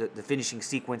the finishing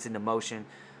sequence into motion.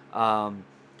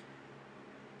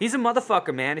 He's a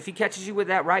motherfucker, man. If he catches you with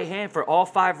that right hand for all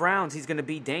 5 rounds, he's going to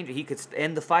be dangerous. He could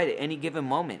end the fight at any given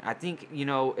moment. I think,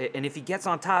 and if he gets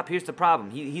on top, here's the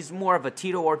problem. He's more of a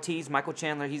Tito Ortiz. Michael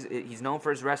Chandler, he's known for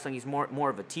his wrestling. He's more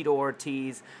of a Tito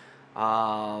Ortiz,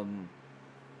 Mark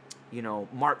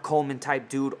Coleman type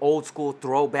dude, old school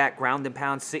throwback, ground and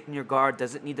pound, sit in your guard,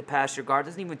 doesn't need to pass your guard,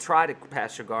 doesn't even try to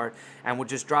pass your guard, and will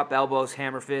just drop elbows,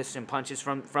 hammer fists, and punches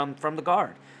from the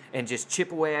guard. And just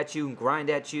chip away at you and grind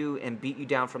at you and beat you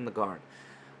down from the guard.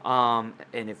 And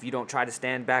if you don't try to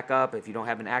stand back up, if you don't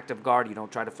have an active guard, you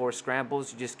don't try to force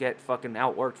scrambles, you just get fucking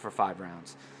outworked for 5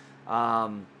 rounds.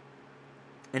 And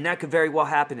that could very well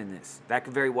happen in this.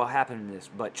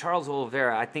 But Charles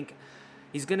Oliveira, I think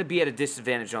he's going to be at a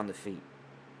disadvantage on the feet.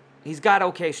 He's got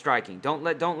okay striking. Don't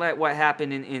let what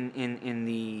happened in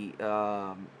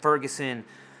the Ferguson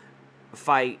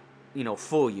fight,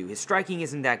 fool you. His striking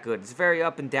isn't that good. It's very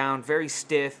up and down, very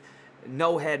stiff,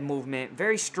 no head movement,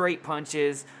 very straight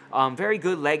punches, very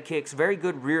good leg kicks, very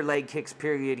good rear leg kicks,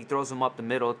 period. He throws them up the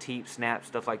middle, teep, snap,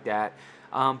 stuff like that.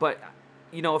 But,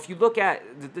 if you look at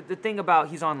the thing about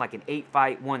he's on like an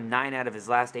 8-fight, won 9 out of his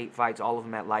last 8 fights, all of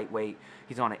them at lightweight.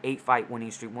 He's on an 8-fight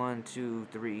winning streak. 1, 2,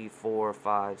 3, 4,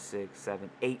 5, 6, 7,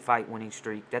 8-fight winning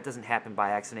streak. That doesn't happen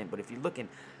by accident, but if you're looking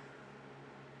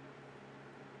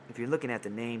at the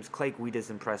names, Clay Guida's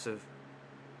impressive.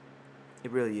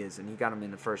 It really is, and he got him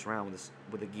in the first round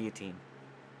with a guillotine.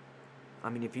 I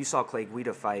mean, if you saw Clay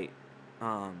Guida fight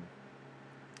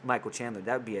Michael Chandler,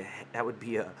 that would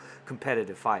be a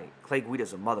competitive fight. Clay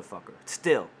Guida's a motherfucker.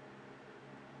 Still,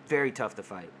 very tough to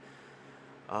fight.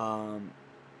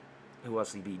 Who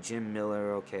else did he beat? Jim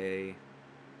Miller, okay.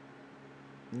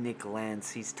 Nick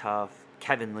Lentz, he's tough.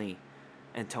 Kevin Lee,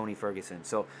 and Tony Ferguson.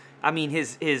 So, I mean,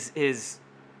 his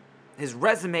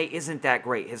resume isn't that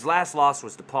great. His last loss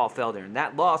was to Paul Felder, and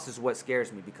that loss is what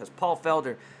scares me because Paul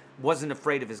Felder wasn't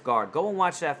afraid of his guard. Go and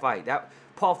watch that fight.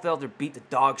 Paul Felder beat the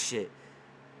dog shit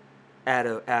out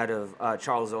of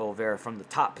Charles Oliveira from the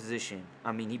top position.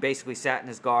 I mean, he basically sat in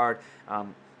his guard.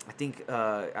 I think,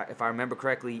 if I remember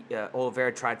correctly,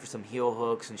 Oliveira tried for some heel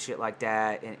hooks and shit like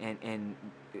that, and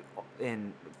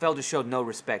Felder showed no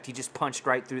respect. He just punched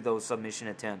right through those submission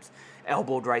attempts,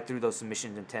 elbowed right through those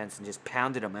submission attempts, and just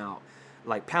pounded him out.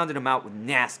 Pounded him out with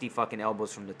nasty fucking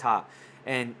elbows from the top.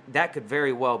 And that could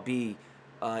very well be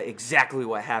exactly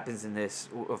what happens in this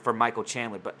for Michael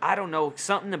Chandler. But I don't know,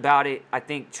 something about it. I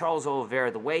think Charles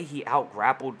Oliveira, the way he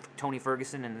out-grappled Tony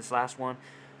Ferguson in this last one,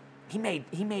 he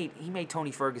made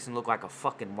Tony Ferguson look like a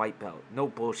fucking white belt. No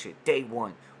bullshit. Day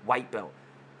one, white belt.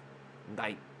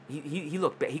 He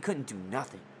looked bad. He couldn't do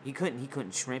nothing. He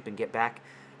couldn't shrimp and get back.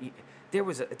 There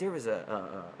was a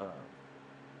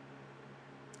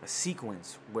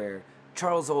sequence where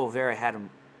Charles Oliveira had him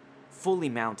fully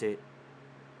mounted.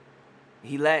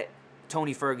 He let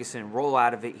Tony Ferguson roll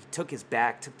out of it. He took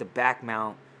the back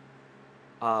mount.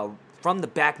 From the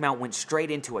back mount, went straight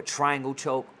into a triangle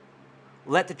choke.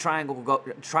 Let the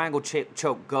triangle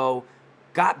choke go.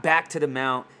 Got back to the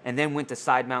mount, and then went to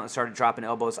side mount and started dropping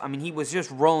elbows. I mean, he was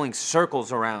just rolling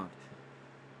circles around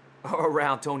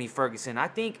Tony Ferguson. I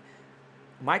think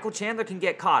Michael Chandler can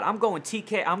get caught. I'm going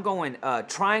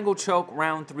triangle choke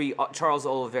round 3, Charles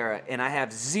Oliveira, and I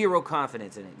have zero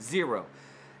confidence in it. Zero.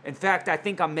 In fact, I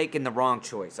think I'm making the wrong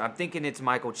choice. I'm thinking it's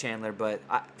Michael Chandler, but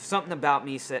something about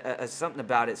it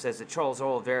says that Charles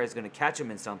Oliveira is going to catch him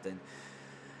in something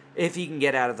if he can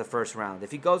get out of the first round.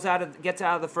 If he gets out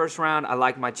of the first round, I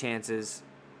like my chances.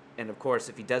 And of course,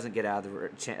 if he doesn't get out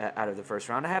of the first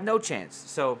round, I have no chance.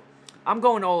 So I'm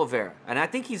going Oliveira, and I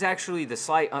think he's actually the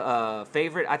slight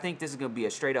favorite. I think this is going to be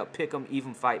a straight up pick 'em,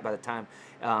 even fight by the time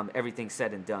everything's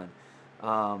said and done.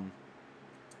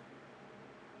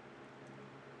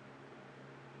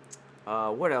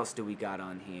 What else do we got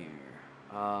on here?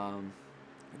 I'll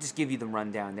just give you the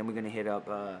rundown. Then we're gonna hit up.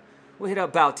 We'll hit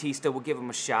up Bautista. We'll give him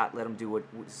a shot. Let him do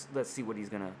let's see what he's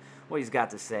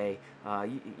got to say.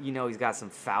 He's got some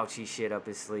Fauci shit up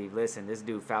his sleeve. Listen, this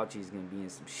dude Fauci's gonna be in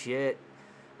some shit.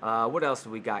 What else do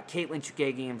we got? Caitlin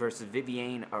Chukagian versus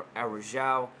Viviane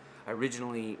Araujo. I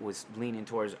originally was leaning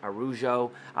towards Araujo.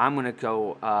 I'm gonna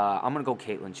go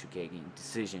Caitlin Chukagian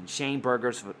decision. Shane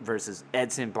Burgos versus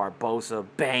Edson Barboza.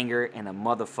 Banger and a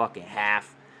motherfucking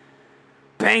half.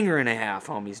 Banger and a half,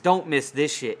 homies. Don't miss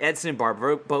this shit. Edson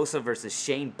Barboza versus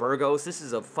Shane Burgos. This is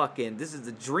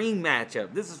the dream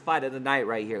matchup. This is fight of the night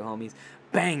right here, homies.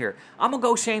 Banger. I'm gonna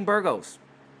go Shane Burgos.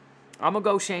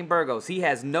 He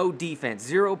has no defense.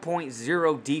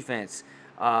 0.0 defense.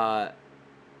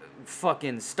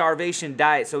 Fucking starvation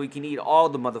diet so he can eat all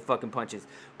the motherfucking punches.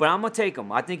 But I'm going to take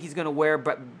him. I think he's going to wear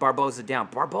Barboza down.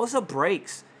 Barboza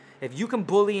breaks. If you can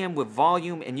bully him with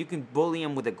volume and you can bully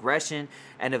him with aggression,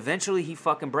 and eventually he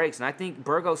fucking breaks. And I think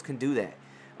Burgos can do that.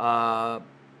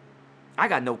 I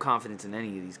got no confidence in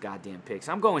any of these goddamn picks.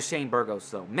 I'm going Shane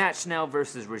Burgos, though. Matt Schnell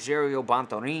versus Rogerio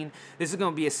Bontorin. This is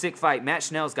going to be a sick fight. Matt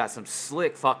Schnell's got some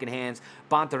slick fucking hands.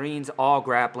 Bontorin's all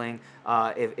grappling.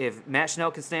 If Matt Schnell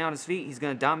can stay on his feet, he's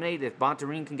going to dominate. If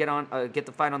Bontorin can get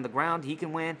the fight on the ground, he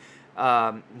can win.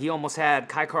 He almost had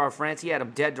Kai Kara-France. He had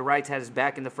him dead to rights, had his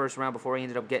back in the first round before he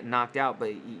ended up getting knocked out.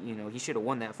 But, he should have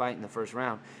won that fight in the first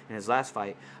round in his last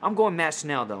fight. I'm going Matt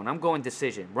Schnell, though, and I'm going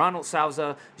decision. Ronald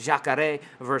Souza Jacare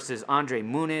versus Andre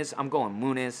Muniz. I'm going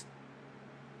Muniz.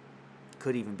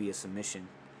 Could even be a submission.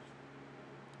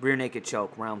 Rear naked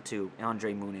choke, round 2,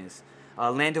 Andre Muniz.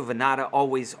 Lando Venata,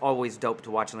 always dope to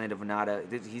watch Lando Venata.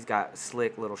 He's got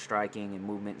slick little striking and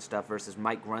movement and stuff versus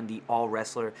Mike Grundy, all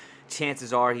wrestler.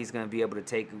 Chances are he's going to be able to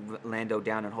take Lando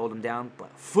down and hold him down.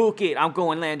 But fuck it, I'm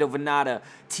going Lando Venata,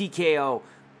 TKO.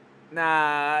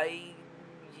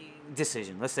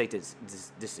 Decision. Let's say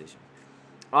decision.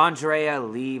 Andrea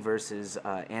Lee versus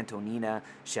Antonina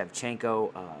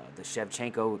Shevchenko.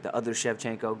 The other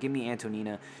Shevchenko. Give me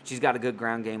Antonina. She's got a good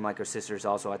ground game like her sisters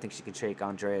also. I think she can take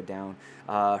Andrea down.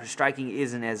 Her striking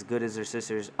isn't as good as her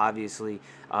sisters, obviously.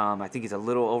 I think it's a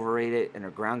little overrated, and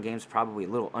her ground game's probably a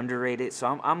little underrated. So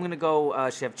I'm going to go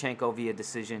Shevchenko via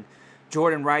decision.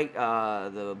 Jordan Wright,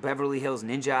 the Beverly Hills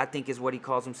Ninja, I think is what he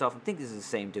calls himself. I think this is the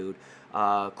same dude.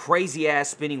 Crazy-ass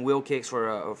spinning wheel kicks for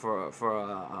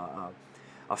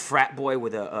a frat boy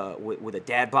with a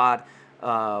dad bod.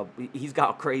 He's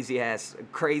got crazy ass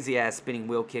spinning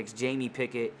wheel kicks. Jamie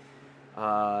Pickett,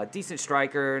 decent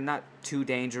striker, not too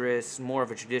dangerous, more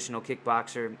of a traditional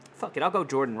kickboxer. Fuck it, I'll go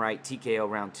Jordan Wright, TKO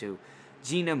round 2.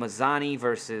 Gina Mazzani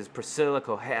versus Priscilla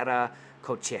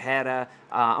Cochehera.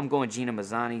 I'm going Gina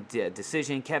Mazzani,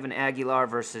 decision. Kevin Aguilar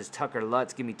versus Tucker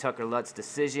Lutz. Give me Tucker Lutz,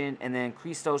 decision. And then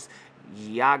Christos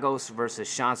Giagos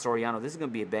versus Sean Soriano. This is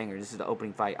going to be a banger. This is the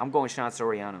opening fight. I'm going Sean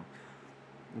Soriano.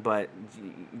 But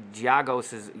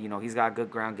Giagos is, he's got a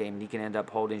good ground game, and he can end up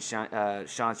holding Sean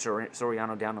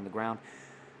Soriano down on the ground.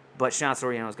 But Sean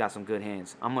Soriano's got some good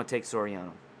hands. I'm going to take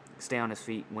Soriano. Stay on his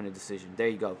feet, win a decision. There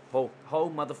you go. Whole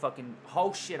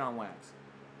shit on wax.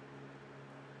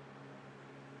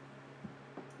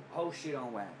 Whole shit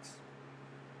on wax.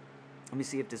 Let me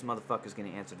see if this motherfucker's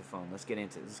going to answer the phone. Let's get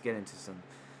into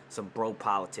some bro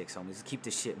politics, homies. Let's keep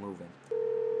this shit moving.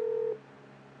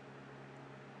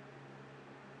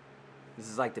 This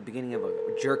is like the beginning of a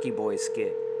Jerky Boys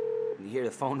skit. You hear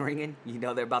the phone ringing, you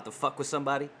know they're about to fuck with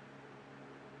somebody.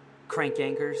 Crank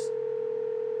anchors.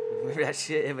 Remember that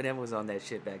shit? Eminem was on that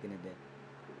shit back in the day.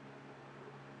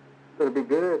 Better be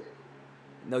good.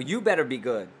 No, you better be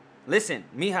good. Listen,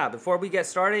 Mija, before we get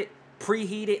started,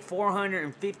 preheat it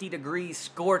 450 degrees,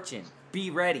 scorching.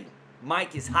 Be ready.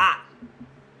 Mike is hot.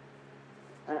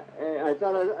 I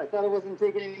thought I wasn't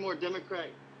taking any more Democrat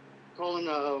calling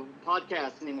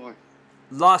podcasts anymore.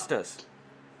 Lost us.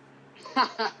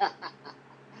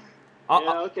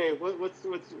 Okay.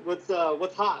 What's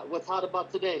hot? What's hot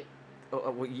about today?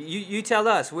 You tell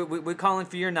us. We're calling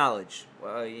for your knowledge.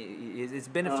 It's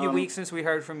been a few weeks since we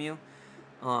heard from you.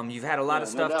 You've had a lot of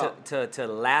stuff to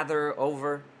lather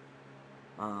over.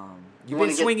 You've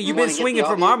been swinging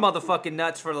from our motherfucking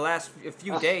nuts for the last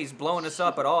few days, blowing us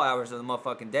up at all hours of the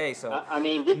motherfucking day. So I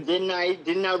mean, didn't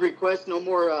I request no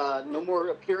more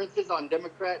appearances on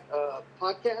Democrat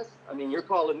podcasts? I mean, you're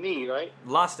calling me, right?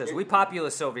 Lost us. We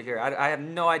populous over here. I have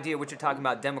no idea what you're talking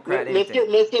about. Democrat. Let's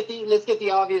get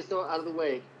the obvious out of the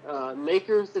way.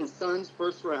 Lakers and Suns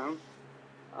first round.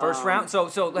 First round. So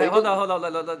hold on.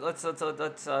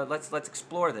 Let's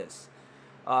explore this.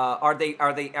 Are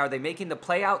they making the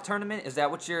playout tournament? Is that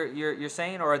what you're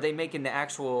saying, or are they making the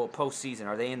actual postseason?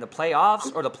 Are they in the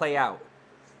playoffs or the playout?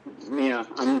 Yeah,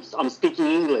 I'm speaking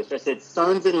English. I said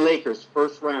Suns and Lakers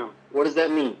first round. What does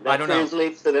that mean? That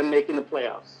translates to them making the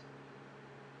playoffs.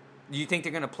 You think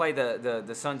they're going to play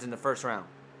the Suns in the first round?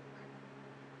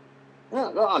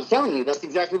 No, I'm telling you, that's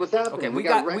exactly what's happening. Okay,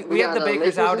 we have the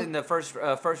Lakers out in the first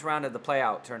round of the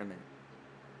playout tournament.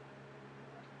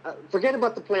 Forget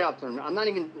about the playoff tournament. I'm not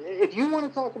even. If you want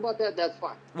to talk about that, that's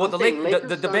fine. Well, the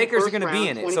Bakers are going to be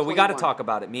in it, so we got to talk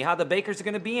about it. How the Bakers are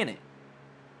going to be in it.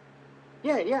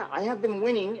 Yeah. I have them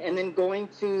winning and then going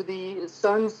to the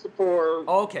Suns for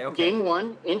Game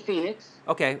 1 in Phoenix.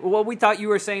 Okay. Well, we thought you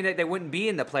were saying that they wouldn't be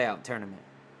in the playout tournament.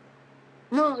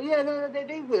 No,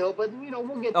 they will, but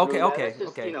we'll get through that. Okay. It's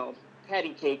just,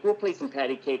 patty cake. We'll play some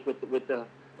patty cake with the.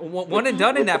 One and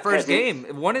done in that first game.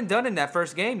 One and done in that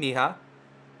first game, Mija.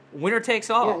 Winner takes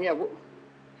all. Yeah.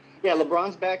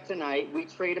 LeBron's back tonight. We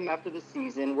trade him after the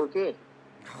season. We're good.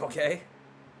 Okay.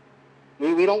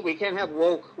 We can't have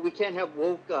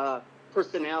woke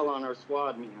personnel on our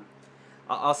squad, man.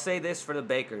 I'll say this for the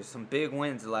Bakers: some big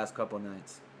wins the last couple of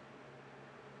nights.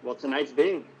 Well, tonight's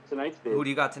big. Who do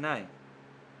you got tonight?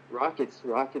 Rockets,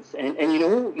 and you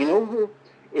know who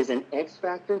is an X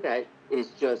factor that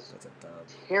is just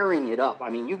tearing it up. I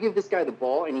mean, you give this guy the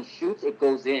ball and he shoots, it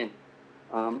goes in.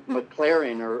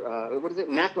 McLaren or what is it?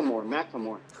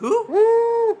 Macklemore. Who?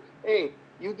 Woo! Hey,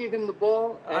 you give him the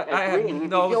ball. I have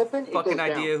no fucking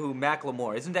idea who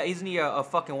Macklemore. Isn't he a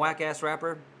fucking whack ass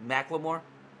rapper? Macklemore.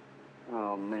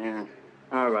 Oh man.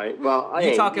 All right. Well,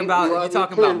 you talking about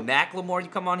Macklemore? You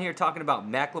come on here talking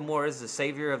about Macklemore as the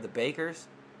savior of the Bakers?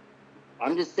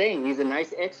 I'm just saying he's a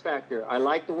nice X factor. I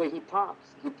like the way he pops.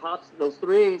 He pops those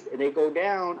threes and they go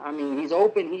down. I mean, he's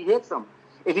open. He hits them.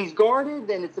 If he's guarded,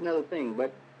 then it's another thing.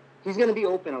 But he's going to be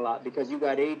open a lot because you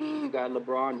got AD, you got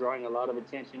LeBron drawing a lot of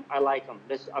attention. I like him.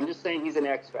 I'm just saying he's an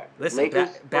X factor. Listen,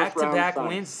 Lakers, back-to-back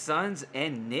wins, Suns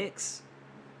and Knicks.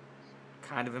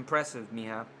 Kind of impressive,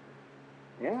 Mihai.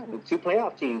 Yeah, 2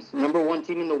 playoff teams. Number 1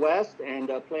 team in the West and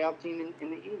a playoff team in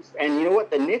the East. And you know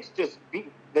what? The Knicks just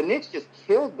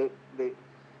killed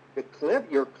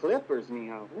your Clippers,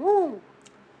 Mihai. Woo!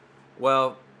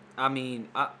 Well, I mean,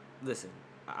 listen,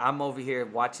 I'm over here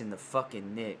watching the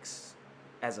fucking Knicks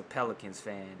as a Pelicans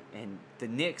fan, and the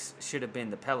Knicks should have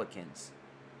been the Pelicans.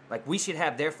 Like, we should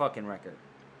have their fucking record.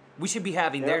 We should be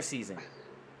having their season.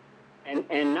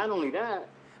 And not only that,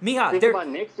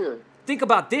 Mihai, think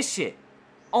about this shit.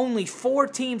 Only 4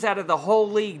 teams out of the whole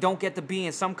league don't get to be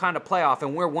in some kind of playoff,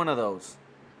 and we're one of those.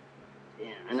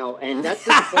 Yeah, I know, and that's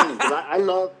disappointing because I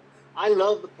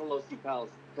love the Pelosi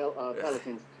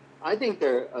Pelicans. I think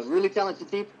they're a really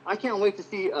talented team. I can't wait to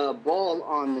see Ball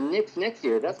on the Knicks next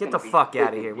year. Get the fuck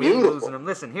out of here. We ain't losing them.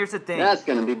 Listen, here's the thing. That's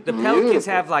going to be the Pelicans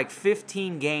have like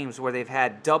 15 games where they've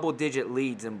had double-digit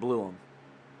leads and blew them.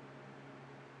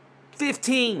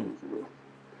 15.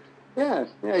 Yeah,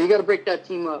 you got to break that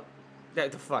team up.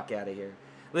 Get the fuck out of here.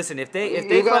 Listen, if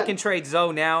they fucking trade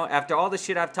Zoe now, after all the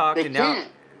shit I've talked, they can't.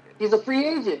 He's a free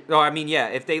agent. No, I mean, yeah,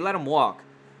 if they let him walk.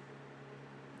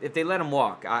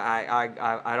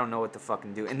 I don't know what to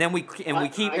fucking do. And then we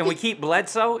keep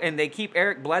Bledsoe, and they keep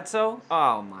Eric Bledsoe.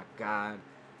 Oh my God.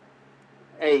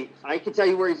 Hey, I can tell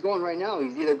you where he's going right now.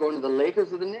 He's either going to the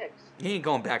Lakers or the Knicks. He ain't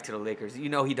going back to the Lakers. You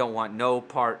know he don't want no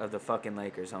part of the fucking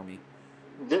Lakers, homie.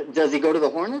 Does he go to the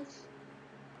Hornets?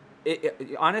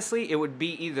 Honestly, it would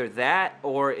be either that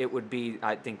or it would be,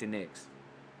 I think, the Knicks.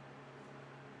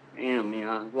 Damn,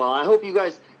 man. Well, I hope you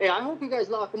guys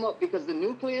lock him up because the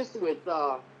nucleus with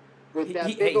that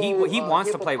big old, he wants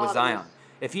to play with Zion.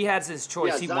 If he has his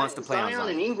choice, he wants to play on Zion.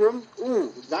 Zion and Ingram.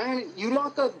 Ooh, Zion. You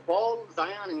lock up Ball,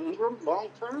 Zion, and Ingram long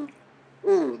term.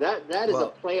 Ooh, that is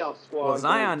a playoff squad.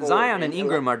 Well, Zion and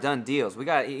Ingram are done deals. We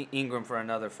got Ingram for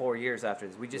another 4 years after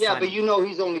this. We just but you know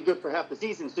he's only good for half the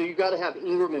season, so you got to have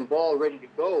Ingram and Ball ready to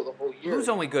go the whole year. Who's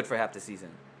only good for half the season?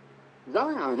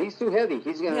 Zion, he's too heavy.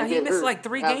 He's gonna get hurt. He missed like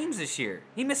 3 games this year.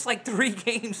 He missed like 3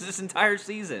 games this entire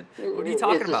season. What are you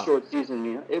talking about? It's a short season,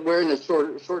 man. We're in a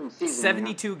shortened season.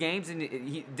 72 games,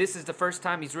 and this is the first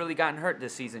time he's really gotten hurt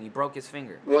this season. He broke his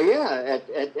finger. Well, yeah,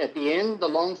 at the end, the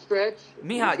long stretch.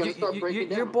 Mihai,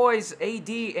 your boys AD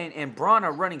and Bron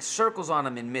are running circles on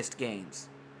him in missed games.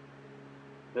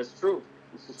 That's true.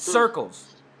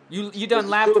 Circles. You done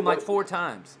lapped him like 4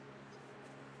 times.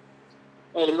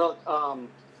 Hey, look,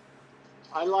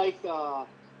 I like the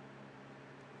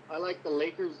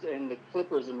Lakers and the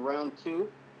Clippers in round 2.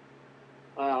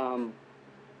 Out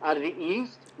of the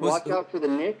East, watch out for the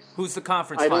Knicks. Who's the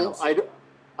conference finals?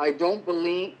 I don't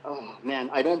believe. Oh man,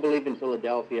 I don't believe in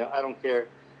Philadelphia. I don't care.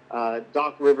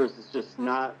 Doc Rivers is just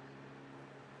not.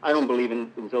 I don't believe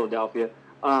in Philadelphia.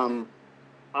 I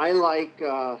like.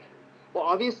 Well,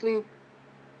 obviously,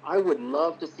 I would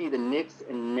love to see the Knicks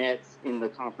and Nets in the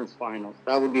conference finals.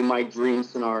 That would be my dream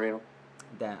scenario.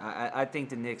 I think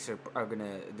the Knicks are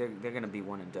they're gonna be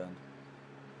one and done.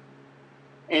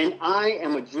 And I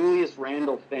am a Julius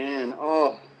Randle fan.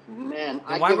 Oh man!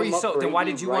 Why were you so? Then why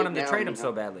did you want him to trade him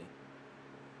so badly?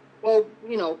 Well,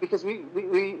 because we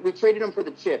traded him for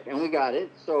the chip and we got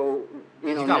it. So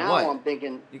now I'm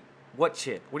thinking. What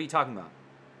chip? What are you talking about?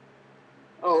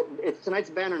 Oh, it's tonight's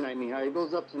banner night, Mihai. It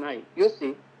goes up tonight. You'll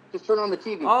see. Just turn on the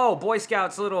TV. Oh, Boy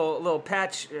Scouts little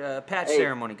patch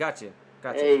ceremony. Gotcha.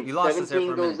 Hey, you lost us there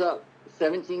for a minute.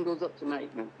 17 goes up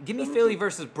tonight, man. Give me Philly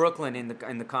versus Brooklyn in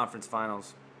the conference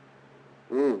finals.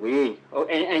 Ooh, wee. Oh,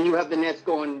 and you have the Nets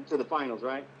going to the finals,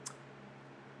 right?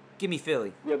 Give me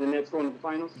Philly. You have the Nets going to the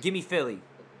finals? Give me Philly.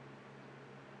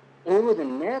 Over the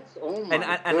Nets? Oh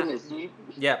my goodness!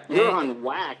 You're on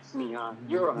wax, Mihai.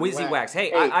 You're on Wizzy wax.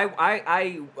 Hey,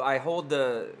 I hold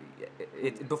the.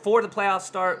 before the playoffs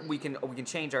start, we can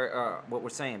change our what we're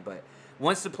saying. But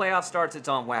once the playoff starts, it's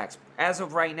on wax. As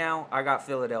of right now, I got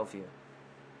Philadelphia.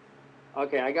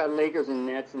 Okay, I got Lakers and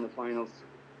Nets in the finals.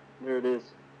 There it is.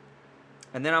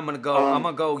 And then I'm gonna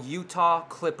go Utah,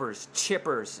 Clippers,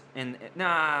 Chippers, and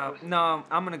I'm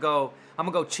gonna go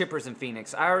Chippers and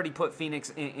Phoenix. I already put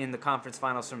Phoenix in the conference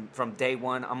finals from day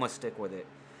one. I'm gonna stick with it.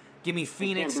 Give me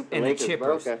Phoenix and Lakers, the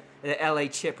Chippers, okay. the LA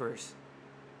Chippers.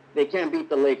 They can't beat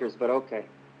the Lakers, but okay.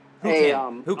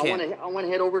 Who can? I want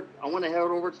to head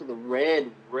over to the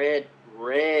red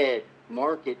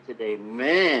market today.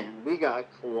 Man, we got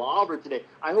clobbered today.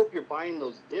 I hope you're buying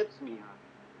those dips, Miha.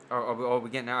 Are we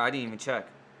getting out? I didn't even check.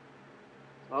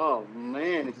 Oh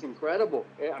man, it's incredible.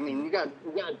 I mean, we got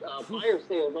fire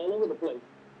sales all over the place.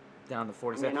 Down to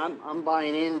 47. I mean, I'm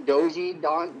buying in Doji,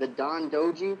 the Don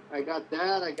Doji. I got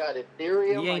that. I got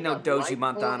Ethereum. You ain't no Doji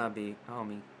Montana, B,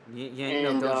 homie. You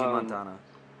ain't no Doji Montana.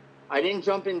 I didn't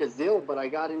jump into ZIL, but I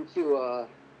got into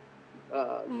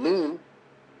Loon.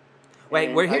 Wait,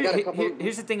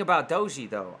 here's the thing about Doji,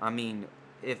 though. I mean,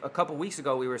 if a couple weeks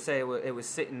ago we were saying it was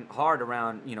sitting hard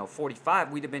around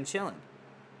 45, we'd have been chilling.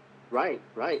 Right.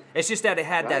 It's just that it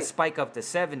had that spike up to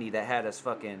 70 that had us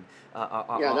fucking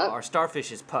our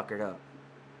starfishes puckered up.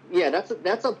 Yeah, that's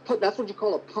what you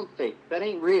call a pump fake. That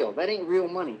ain't real. That ain't real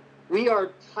money. We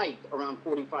are tight around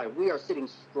 45. We are sitting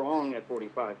strong at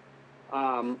 45.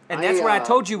 And that's where I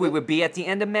told you we would be at the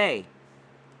end of May.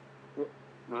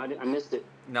 No, I missed it.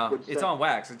 No, it's on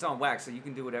wax. It's on wax, so you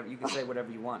can do whatever. You can say whatever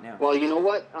you want now. Well, you know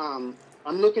what? I'm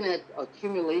looking at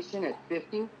accumulation at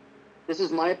 50. This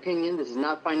is my opinion. This is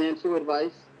not financial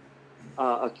advice.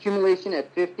 Accumulation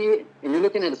at 50, and you're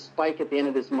looking at a spike at the end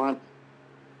of this month.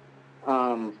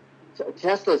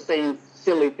 Tesla's saying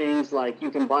silly things like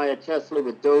you can buy a Tesla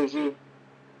with Doji.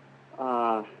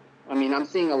 I mean, I'm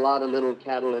seeing a lot of little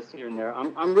catalysts here and there.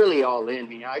 I'm really all in. I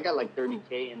mean, I got like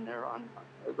 30K in there on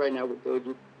right now with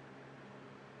Doji.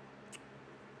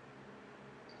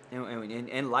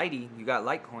 And Lighty, you got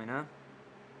Litecoin, huh?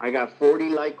 I got 40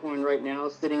 Litecoin right now,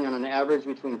 sitting on an average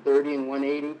between 30 and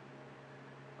 180.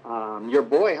 Your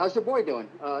boy, how's your boy doing?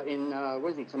 Where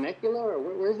is he, Temecula, or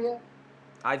where's he at?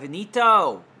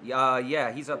 Ivanito.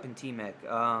 Yeah, he's up in T-Mec.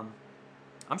 I'm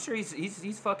sure he's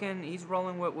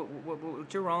rolling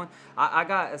what you're rolling. I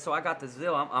got the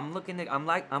ZIL. I'm looking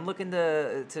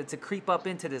to creep up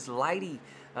into this Lighty,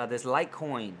 this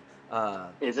Litecoin.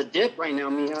 It's a dip right now,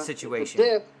 Miha. Situation. It's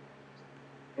a dip.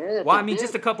 Yeah, well, I mean,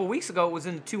 just a couple weeks ago, it was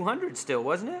in the 200s still,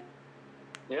 wasn't it?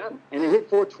 Yeah, and it hit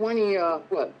 420. A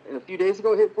few days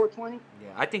ago, it hit 420. Yeah,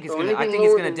 I think it's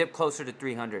gonna dip closer to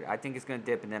 300. I think it's gonna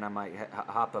dip, and then I might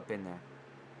hop up in there.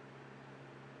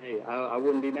 Hey, I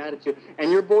wouldn't be mad at you.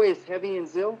 And your boy is heavy in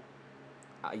ZIL.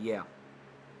 Yeah.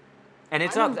 And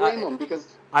it's I up. don't blame him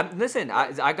because.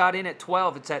 I got in at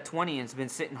 12. It's at 20, and it's been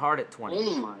sitting hard at 20.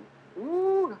 Oh my!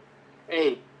 Ooh.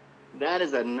 Hey, that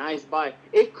is a nice buy.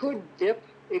 It could dip.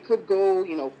 It could go,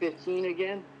 15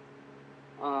 again.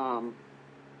 I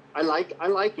like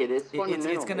it. It's fundamental.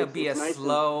 It's going to be a nice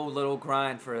slow little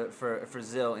grind for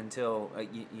ZIL until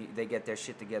they get their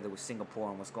shit together with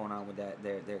Singapore and what's going on with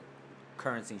their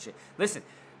currency and shit. Listen,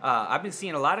 I've been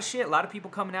seeing a lot of shit. A lot of people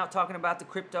coming out talking about the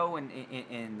crypto and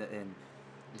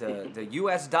the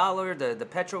U.S. dollar, the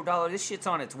petrodollar. This shit's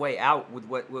on its way out with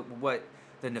what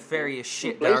the nefarious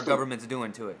shit that our government's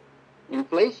doing to it.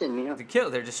 Inflation, yeah.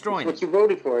 They're destroying it. It's what you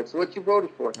voted for. It's what you voted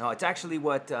for. No, it's actually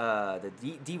what the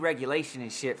deregulation and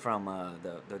shit from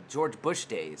the George Bush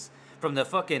days, from the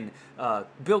fucking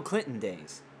Bill Clinton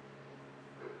days.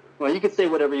 Well, you could say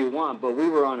whatever you want, but we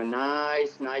were on a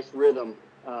nice rhythm.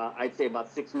 I'd say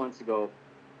about 6 months ago,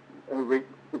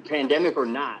 pandemic or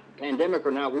not, we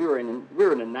were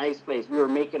in a nice place. We were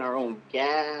making our own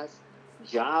gas.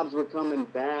 Jobs were coming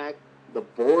back. The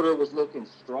border was looking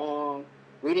strong.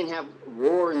 We didn't have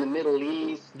war in the Middle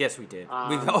East. Yes, we did.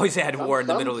 We've always had war in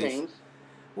the Middle East.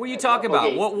 What are you talking about?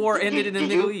 Okay. What war ended in the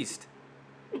Middle East?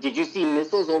 Did you see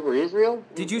missiles over Israel?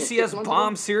 Did you see us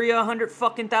bomb Syria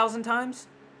 100,000 times?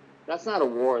 That's not a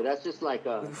war. That's just like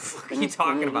a... What are you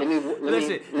talking about?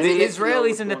 Listen, the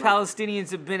Israelis and the Palestinians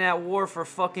have been at war for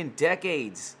fucking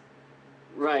decades.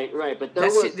 Right. But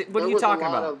what are you talking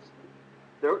about?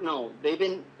 No, they've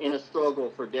been in a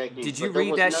struggle for decades. Did you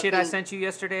read that shit I sent you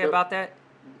yesterday about that?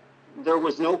 There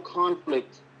was no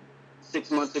conflict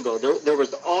 6 months ago. There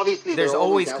was obviously... There's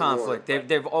always conflict. War,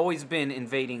 they've always been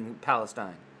invading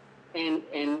Palestine. And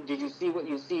did you see what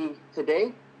you see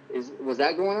today? Was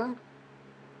that going on?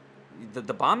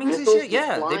 The bombings and shit?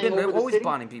 Yeah, they've been always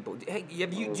bombing people. Hey,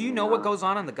 do you know what goes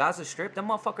on the Gaza Strip? Them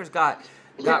motherfuckers got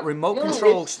remote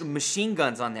control machine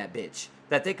guns on that bitch.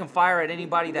 that they can fire at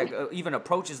anybody that even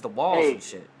approaches the walls and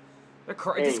shit.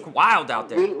 It's wild out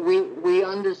there. We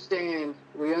understand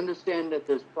that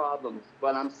there's problems,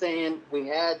 but I'm saying we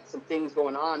had some things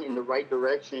going on in the right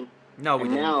direction. No, we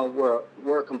didn't. Now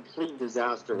we're a complete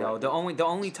disaster. No, right the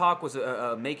only talk was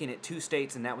making it 2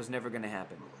 states, and that was never going to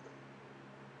happen.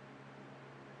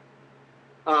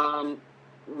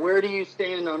 Where do you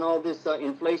stand on all this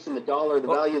inflation, the dollar, the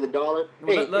value of the dollar?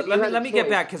 Hey, let me get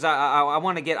back because I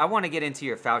want to get into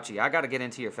your Fauci. I got to get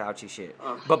into your Fauci shit.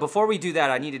 But before we do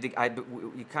that, I needed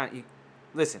to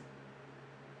listen.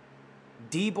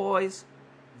 D-Boys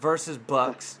versus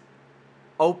Bucks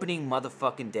opening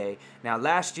motherfucking day. Now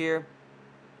last year,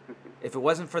 if it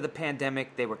wasn't for the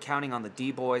pandemic, they were counting on the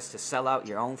D-Boys to sell out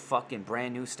your own fucking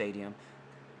brand new stadium.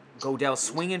 Godell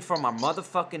swinging from our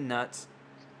motherfucking nuts,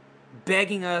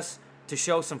 begging us to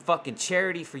show some fucking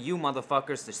charity for you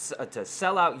motherfuckers to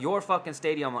sell out your fucking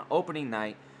stadium on opening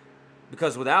night,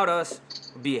 because without us,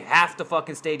 it would be half the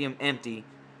fucking stadium empty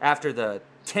after the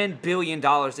 $10 billion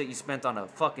that you spent on a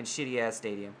fucking shitty-ass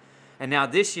stadium. And now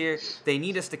this year, they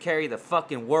need us to carry the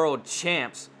fucking world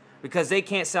champs because they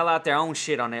can't sell out their own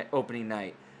shit on that opening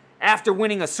night. After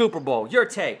winning a Super Bowl, your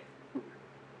take.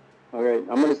 All right,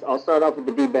 I'll start off with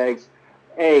the D-bags.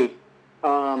 Hey,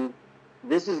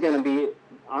 this is going to be,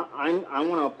 I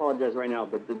want to apologize right now,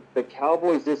 but the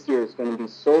Cowboys this year is going to be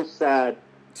so sad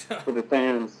for the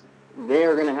fans. They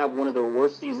are going to have one of their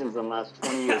worst seasons in the last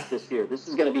 20 years this year. This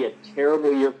is going to be a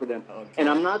terrible year for them. Okay. And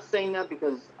I'm not saying that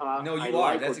because no, you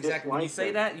are. That's exactly, when you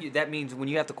say that, that means when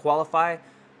you have to qualify,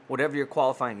 whatever you're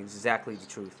qualifying is exactly the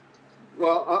truth.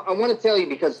 Well, I want to tell you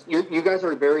because you guys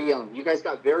are very young. You guys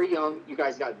got very young. You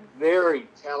guys got very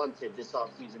talented this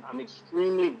offseason. I'm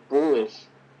extremely bullish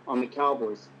on the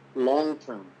Cowboys long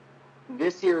term.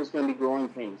 This year is going to be growing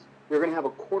pains. You're going to have a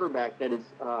quarterback that is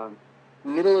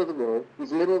middle of the road.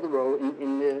 He's middle of the road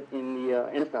in the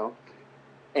NFL,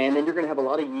 and then you're going to have a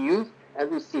lot of youth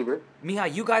at receiver.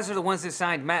 Mihai, you guys are the ones that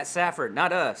signed Matt Stafford,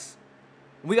 not us.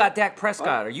 We got Dak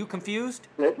Prescott. Are you confused?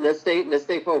 Let's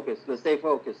stay focused. Let's stay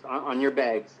focused on your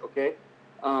bags, okay?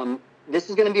 This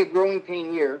is going to be a growing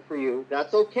pain year for you.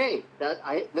 That's okay.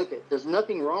 There's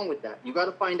nothing wrong with that. You got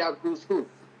to find out who's who,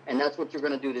 and that's what you're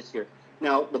going to do this year.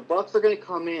 Now the Bucks are going to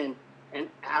come in and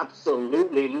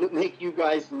absolutely make you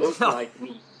guys look like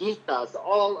mijitas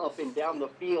all up and down the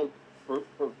field for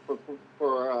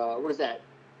what is that?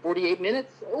 48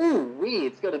 minutes? Ooh,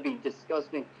 it's going to be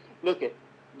disgusting. Look it.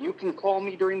 You can call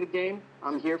me during the game.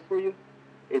 I'm here for you.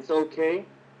 It's okay.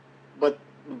 But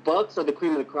the Bucks are the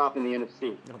cream of the crop in the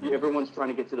NFC. Everyone's trying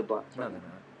to get to the Bucks. No, they're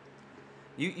not.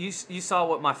 You saw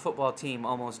what my football team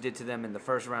almost did to them in the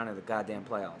first round of the goddamn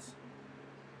playoffs.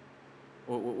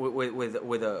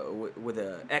 With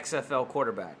a XFL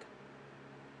quarterback.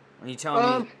 Are you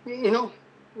telling me?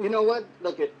 You know what?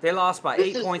 Look at. They lost by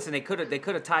 8 points, and they could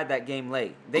have tied that game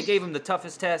late. They gave them the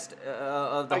toughest test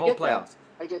of the whole playoffs.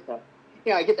 I get that.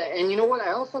 Yeah, I get that. And you know what?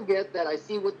 I also get that. I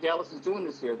see what Dallas is doing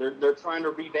this year. They're trying to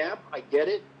revamp. I get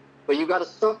it. But you got to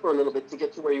suffer a little bit to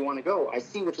get to where you want to go. I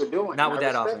see what they're doing. Not with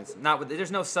that offense. There's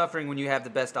no suffering when you have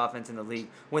the best offense in the league.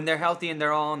 When they're healthy and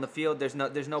they're all on the field, there's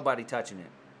nobody touching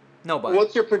it. Nobody.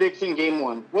 What's your prediction game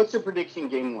one?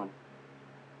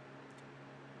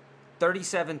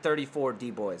 37-34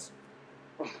 D-Boys.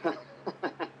 All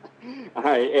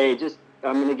right. Hey,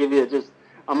 I'm going to give you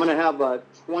I'm going to have a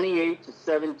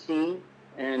 28-17,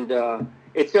 and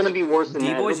it's going to be worse than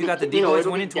that. D-Boys, you got the D-Boys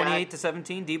winning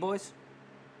 28-17, D-Boys?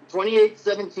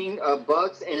 28-17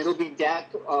 Bucks, and it'll be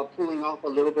Dak pulling off a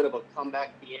little bit of a comeback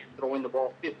at the end, throwing the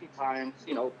ball 50 times,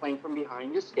 playing from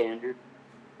behind, your standard.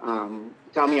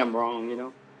 Tell me I'm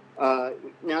wrong,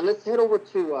 Now let's head over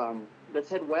to, let's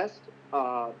head west.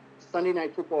 Sunday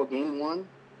Night Football Game 1,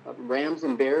 Rams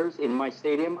and Bears in my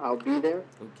stadium. I'll be there.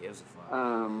 Who gives a fuck?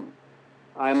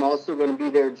 I'm also going to be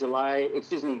there June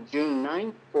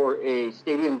 9th for a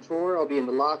stadium tour. I'll be in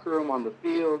the locker room, on the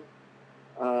field,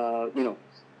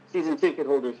 season ticket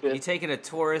holder shit. You taking a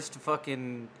tourist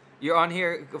fucking... You're on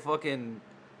here fucking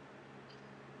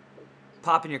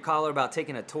popping your collar about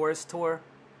taking a tourist tour?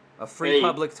 A free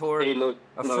public tour? Hey, look,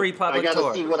 free public tour. I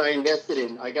got to see what I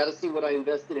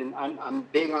invested in. I'm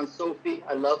big on Sophie.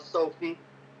 I love Sophie.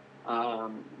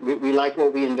 We like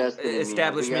what we invested in.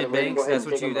 Establishment banks.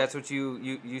 That's what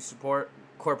you support.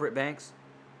 Corporate banks.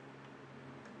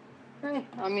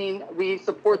 I mean, we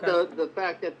support the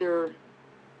fact that they're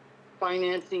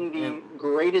financing the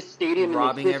greatest stadium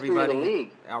in the history of the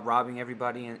league. Robbing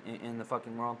everybody in the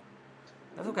fucking world.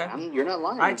 That's okay. You're not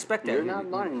lying. I expect that. You're not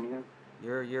lying.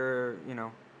 You're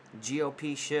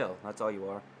GOP shill. That's all you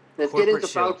are. Let's get into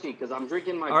shill. Fauci because I'm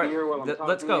drinking my All right, beer while I'm talking.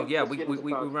 let's go. to you. Yeah, Let's we get into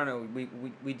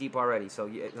Fauci. we deep already. So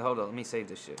yeah, hold on, let me save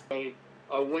this shit.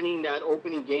 Winning that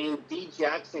opening game, D.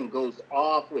 Jackson goes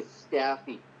off with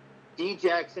Staffy. D.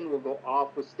 Jackson will go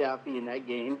off with Staffy in that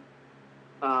game.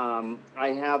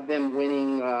 I have them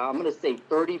winning, I'm going to say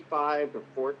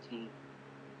 35-14.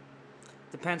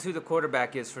 Depends who the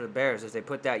quarterback is for the Bears. If they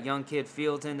put that young kid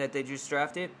Fields in that they just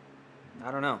drafted, I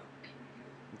don't know.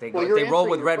 If they roll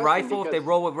with Red Rifle, if they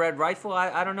roll with Red Rifle,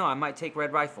 I don't know. I might take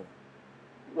Red Rifle.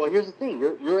 Well, here's the thing.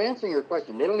 You're answering your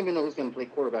question. They don't even know who's going to play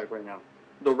quarterback right now.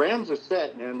 The Rams are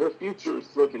set, man. Their future is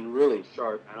looking really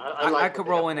sharp. And I could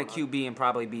roll in a QB and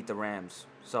probably beat the Rams.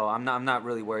 So I'm not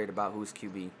really worried about who's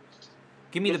QB.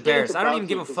 Give me the Bears. I don't even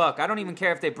give a fuck. I don't even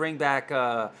care if they bring back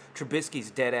Trubisky's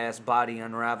dead ass body,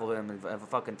 unravel him, and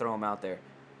fucking throw him out there.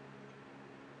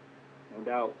 No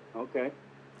doubt. Okay.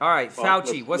 All right, Well,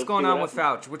 Fauci. What's going on with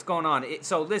Fauci? What's going on?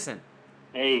 So listen.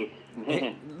 Hey,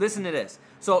 man. Listen to this.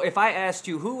 So if I asked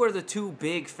you who are the two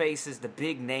big faces, the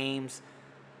big names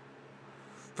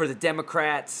for the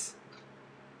Democrats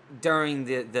during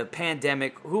the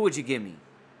pandemic, who would you give me?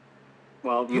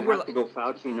 Well, you have to go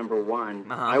Fauci number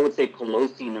one. Uh-huh. I would say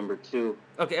Pelosi number two.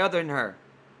 Okay, other than her.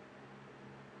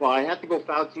 Well, I have to go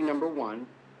Fauci number one.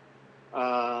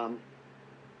 Wow.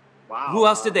 Who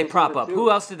else did they who's prop number up? two? Who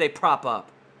else did they prop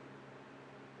up?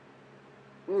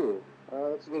 Ooh,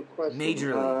 that's a good question.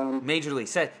 Majorly.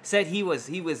 Said he was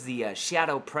the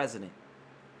shadow president.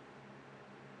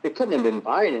 It couldn't have been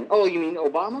Biden. Oh, you mean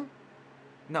Obama?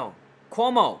 No,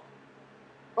 Cuomo.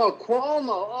 Oh, Cuomo.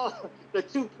 Oh, the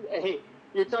two. Hey,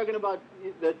 you're talking about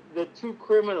the two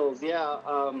criminals. Yeah.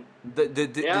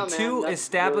 The two man,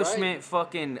 establishment right.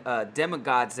 fucking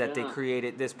demagogues that they Yeah.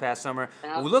 created this past summer.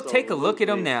 Well, take a look at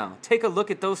them now. Take a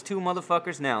look at those two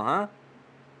motherfuckers now, huh?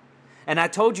 And I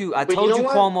told you what?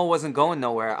 Cuomo wasn't going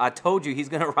nowhere. I told you he's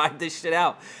gonna ride this shit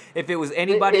out. If it was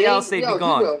anybody else, they'd be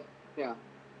gone. He will. Yeah.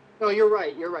 No, you're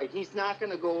right. You're right. He's not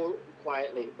going to go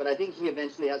quietly, but I think he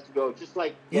eventually has to go. Just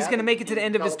like He's going to make it to the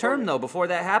end of his term, California. though. Before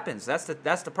that happens, that's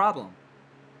the problem.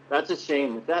 That's a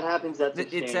shame. If that happens, that's a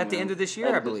shame. It's at the man. end of this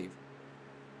year, I believe.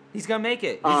 He's going to make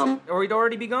it, Um, or he'd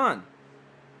already be gone.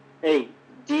 Hey,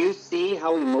 do you see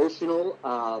how emotional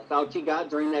Fauci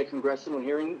got during that congressional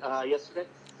hearing yesterday?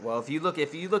 Well, if you look at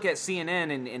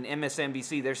CNN and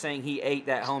MSNBC, they're saying he ate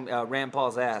that Rand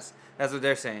Paul's ass. That's what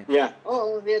they're saying. Yeah.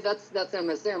 Oh, yeah. That's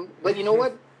MSM. But you know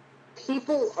what?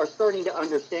 People are starting to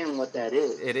understand what that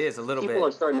is. It is a little bit. People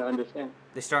are starting to understand.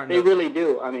 They to. really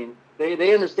do. I mean,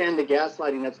 they understand the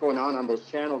gaslighting that's going on those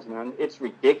channels, man. It's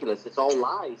ridiculous. It's all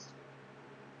lies.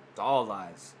 It's all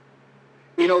lies.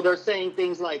 You know, they're saying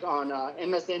things like on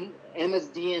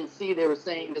MSDNC, they were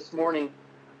saying this morning,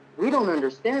 we don't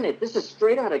understand it. This is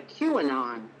straight out of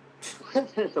QAnon.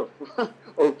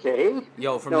 Okay.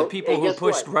 Yo, from the people who guess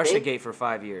pushed what? Russiagate for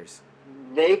 5 years.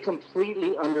 They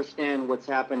completely understand what's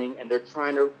happening, and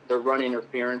they're running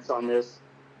interference on this.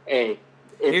 Hey,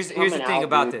 Here's the thing out,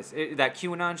 about dude. this. That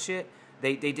QAnon shit,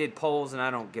 they did polls, and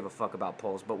I don't give a fuck about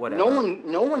polls, but whatever.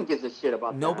 No one gives a shit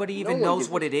about that. Nobody even knows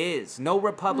what it is. No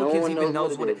Republicans even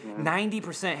knows what it is. man.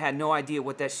 90% had no idea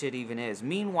what that shit even is.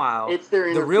 Meanwhile, It's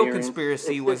their the real interference.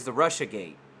 conspiracy It's was the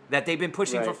Russiagate that they've been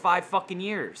pushing for Right. 5 fucking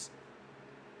years.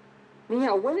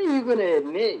 Yeah, when are you going to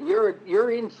admit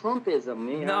you're in Trumpism?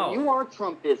 Mia? No. You are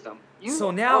Trumpism. You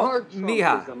So now, are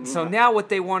Mija, Trumpism, so Mija. now what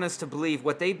they want us to believe,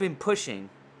 what they've been pushing,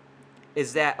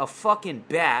 is that a fucking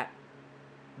bat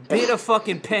bit a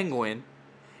fucking penguin,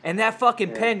 and that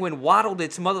fucking penguin waddled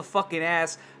its motherfucking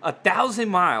ass 1,000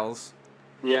 miles,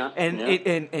 Yeah. and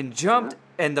yeah. and jumped,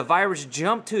 and the virus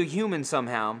jumped to a human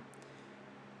somehow,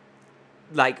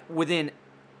 like within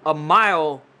a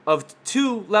mile of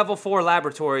 2 level 4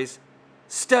 laboratories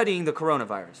studying the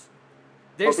coronavirus.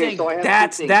 They're Okay, saying so I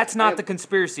have two that's things. not the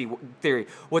conspiracy theory.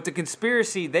 What the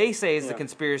conspiracy they say is the Yeah.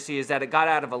 conspiracy is that it got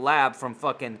out of a lab from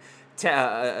fucking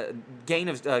gain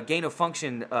of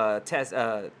function tests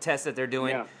that they're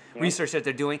doing, Yeah, yeah. research that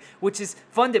they're doing, which is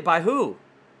funded by who?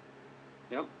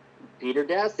 Yep. Peter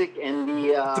Daszak and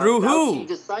the Through Fauci who?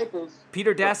 disciples.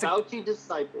 Peter The Daszak Fauci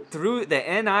disciples. through the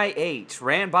NIH,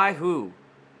 ran by who?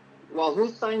 Well, who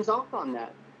signs off on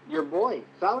that? Your boy,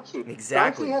 Fauci.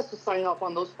 Exactly. Fauci has to sign off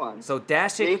on those funds. So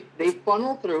Daszak, They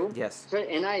funnel through Yes. to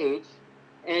NIH.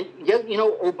 And, yet, you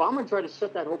know, Obama tried to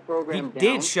shut that whole he program down.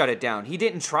 did shut it down. He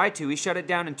didn't try to. He shut it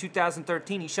down in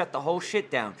 2013. He shut the whole shit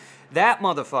down. That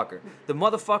motherfucker, the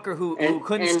motherfucker who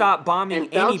couldn't stop bombing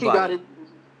and Fauci anybody. got it,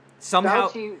 Somehow,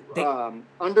 Fauci,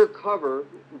 undercover,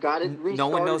 got it restarted no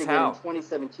one knows again how. in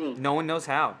 2017. No one knows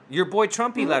how. Your boy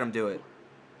Trumpy let him do it.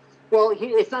 Well,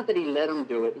 it's not that he let him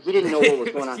do it. He didn't know what was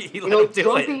going on. He you let know, him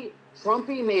do it.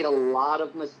 Trumpy made a lot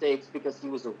of mistakes because he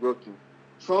was a rookie.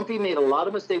 Trumpy made a lot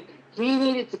of mistakes. He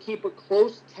needed to keep a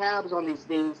close tabs on these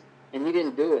things, and he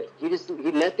didn't do it. He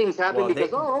let things happen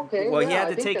because okay. Well, yeah, he had I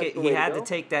to think take it. that's the He way to had go. to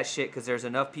take that shit because there's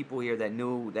enough people here that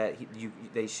knew that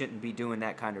they shouldn't be doing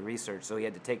that kind of research. So he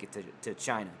had to take it to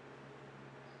China.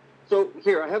 So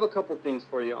here, I have a couple things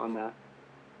for you on that.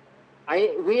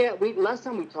 We last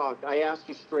time we talked, I asked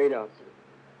you straight up: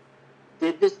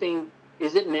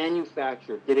 is it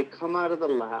manufactured? Did it come out of the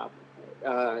lab?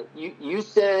 You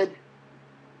said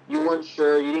you weren't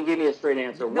sure. You didn't give me a straight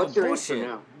answer. No, What's your bullshit.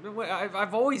 answer now?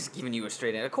 I've always given you a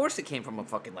straight answer. Of course, it came from a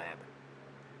fucking lab.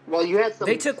 Well, you had some.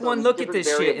 They took some one look at different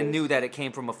this shit and variables. knew that it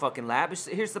came from a fucking lab.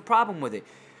 Here's the problem with it: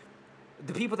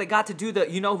 the people that got to do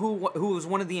you know who was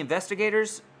one of the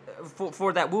investigators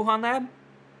for that Wuhan lab?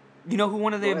 You know who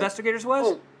one of the Go ahead. investigators was?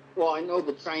 Oh, well, I know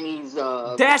the Chinese.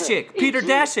 Dashik, Peter AG.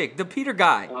 Dashik, the Peter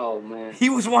guy. Oh man. He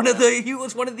was one of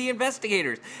the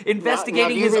investigators investigating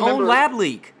do you his own remember- lab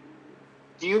leak.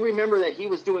 Do you remember that he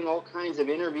was doing all kinds of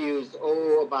interviews?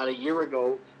 about a year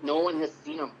ago. No one has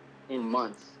seen him in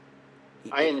months.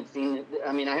 I haven't seen it.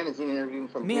 I mean, I haven't seen an interview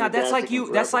from. Mija, that's Dashik like in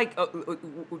you. That's forever.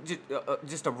 like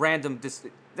just a random.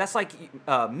 That's like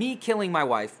me killing my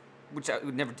wife, which I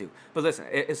would never do. But listen,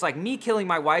 it's like me killing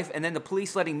my wife, and then the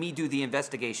police letting me do the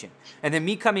investigation, and then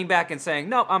me coming back and saying,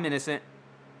 "No, I'm innocent."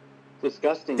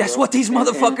 Disgusting. That's bro. what these And-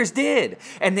 motherfuckers did.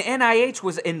 And the NIH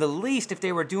was in the least if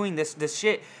they were doing this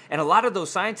shit. And a lot of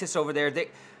those scientists over there,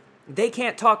 they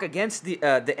can't talk against the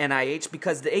NIH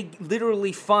because they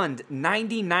literally fund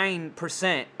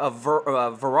 99% of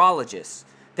virologists.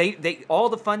 They all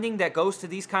the funding that goes to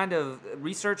these kind of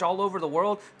research all over the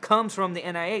world comes from the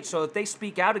NIH. So if they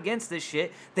speak out against this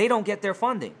shit, they don't get their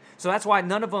funding. So that's why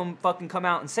none of them fucking come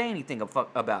out and say anything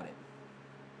about it.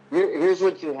 Here's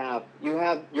what you have.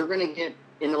 You're going to get,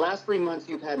 in the last 3 months,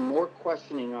 you've had more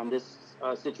questioning on this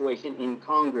situation in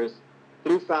Congress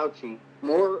through Fauci,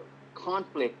 more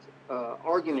conflict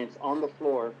arguments on the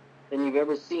floor than you've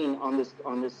ever seen on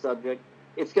this subject.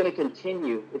 It's going to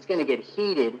continue. It's going to get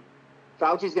heated.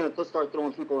 Fauci's going to start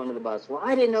throwing people under the bus. Well,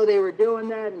 I didn't know they were doing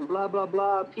that, and blah, blah,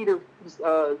 blah. Peter,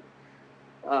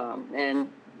 and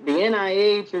the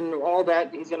NIH and all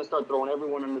that, he's going to start throwing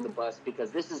everyone under the bus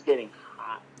because this is getting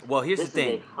hot. Well, here's This the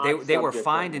thing. is a hot They were subject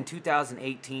fined right in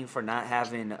 2018 for not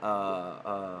having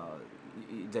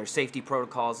their safety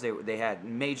protocols. They had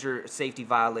major safety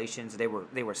violations. They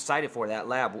were cited for that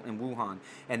lab in Wuhan.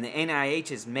 And the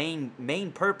NIH's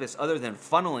main purpose, other than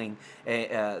funneling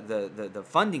the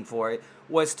funding for it,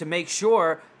 was to make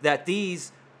sure that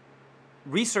these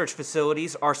research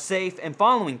facilities are safe and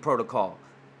following protocol.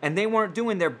 And they weren't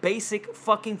doing their basic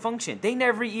fucking function. They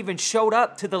never even showed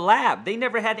up to the lab. They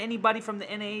never had anybody from the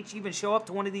NIH even show up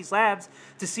to one of these labs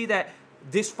to see that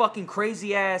this fucking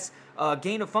crazy ass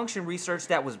gain of function research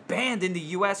that was banned in the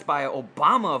U.S. by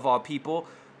Obama of all people,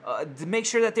 to make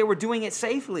sure that they were doing it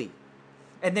safely.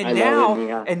 And then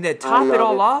and to top it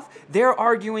all off, they're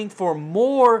arguing for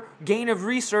more gain of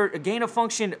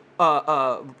function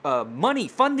money,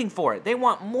 funding for it. They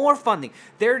want more funding.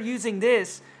 They're using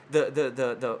this.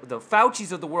 The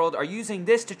Faucis of the world are using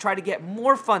this to try to get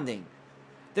more funding.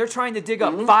 They're trying to dig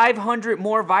up 500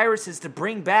 more viruses to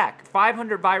bring back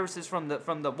 500 viruses from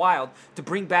the wild to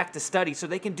bring back to study, so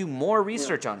they can do more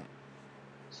research on it.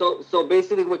 So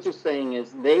basically, what you're saying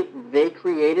is they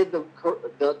created the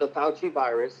Fauci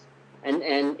virus, and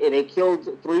they killed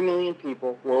 3 million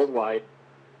people worldwide,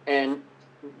 and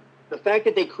the fact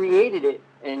that they created it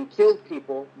and killed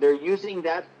people, they're using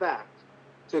that fact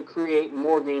to create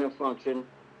more gain of function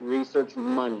research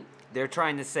money. They're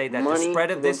trying to say that Money the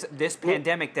spread of to this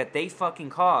pandemic that they fucking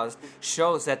caused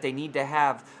shows that they need to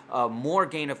have more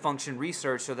gain of function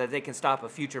research so that they can stop a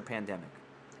future pandemic.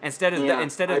 Instead of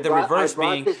the reverse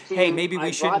being, hey, maybe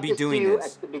we shouldn't be doing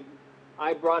this.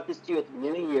 I brought this to you at the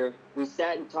beginning of the year. We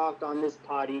sat and talked on this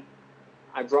potty.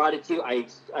 I brought it to you. I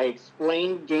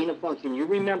explained gain of function. You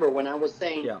remember when I was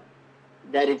saying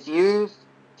that it's used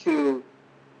to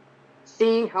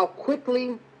see how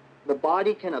quickly the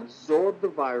body can absorb the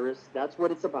virus. That's what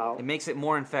it's about. It makes it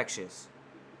more infectious.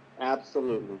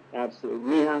 Absolutely.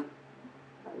 Mija,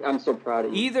 I'm so proud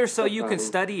of you. Either so you can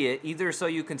study it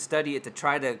to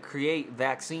try to create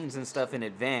vaccines and stuff in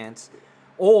advance,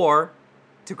 or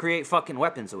to create fucking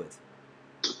weapons with.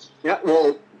 Yeah,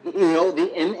 well, the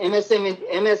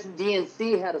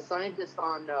MSDNC had a scientist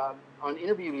on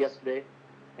interview yesterday,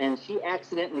 and she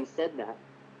accidentally said that.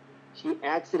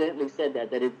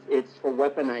 That it's for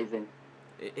weaponizing.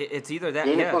 It's either that,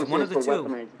 it's one of the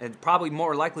two. And probably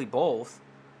more likely both.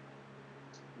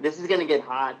 This is going to get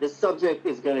hot. This subject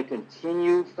is going to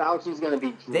continue. Fauci's going to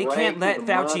be dragged They can't let through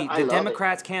the Fauci. mud. The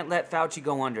Democrats can't let Fauci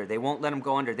go under. They won't let him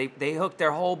go under. They hooked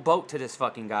their whole boat to this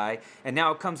fucking guy, and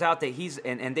now it comes out that he's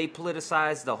and they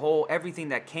politicized the whole everything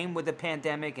that came with the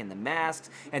pandemic and the masks,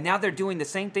 and now they're doing the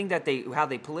same thing that they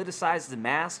politicized the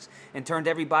masks and turned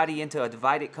everybody into a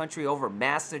divided country over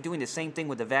masks. They're doing the same thing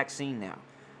with the vaccine now.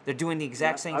 They're doing the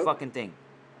exact same fucking thing.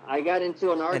 I got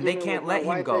into an argument they can't with my let him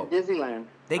wife go. at Disneyland.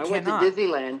 They I cannot.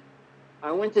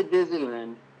 I went to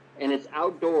Disneyland, and it's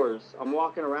outdoors. I'm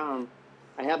walking around.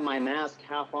 I have my mask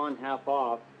half on, half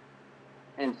off,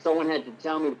 and someone had to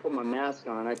tell me to put my mask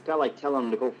on. I felt like telling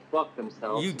them to go fuck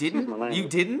themselves. You Excuse my didn't? language. You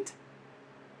didn't?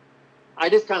 I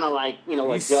just kind of like,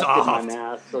 adjusted my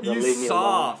mask so they'll leave me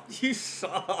alone. You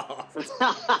soft.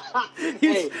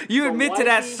 Hey, you the admit to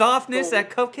that wifey- softness, the- that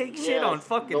cupcake shit yes, on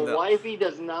fucking the wifey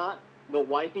does not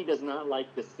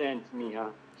like the scent,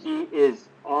 Mija. She is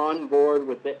on board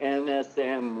with the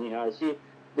MSM, Mija.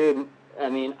 Dude, I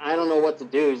mean, I don't know what to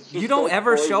do. She's You don't so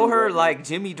ever show poisoned her right now. like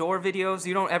Jimmy Dore videos?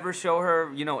 You don't ever show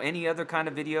her, any other kind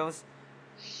of videos?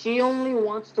 She only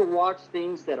wants to watch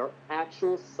things that are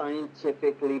actual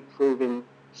scientifically proven.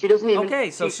 She doesn't even.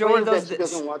 Okay, so she show her claims that she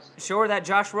doesn't watch. show her that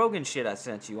Josh Rogan shit I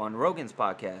sent you on Rogan's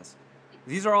podcast.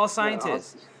 These are all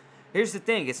scientists. Here's the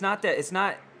thing: it's not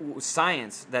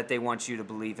science that they want you to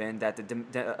believe in. That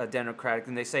the Democratic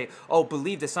and they say, "Oh,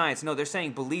 believe the science." No, they're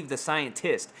saying believe the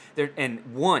scientist. They're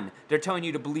telling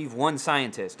you to believe one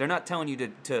scientist. They're not telling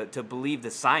you to believe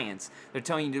the science. They're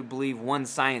telling you to believe one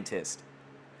scientist.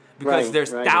 Because there's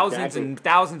thousands and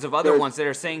thousands of other ones that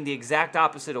are saying the exact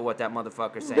opposite of what that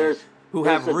motherfucker's saying, who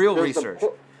have real research.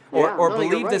 Or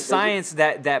believe the science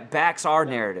that backs our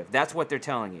narrative. That's what they're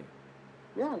telling you.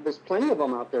 Yeah, there's plenty of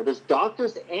them out there. There's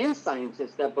doctors and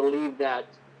scientists that believe that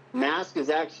mask is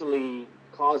actually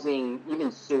causing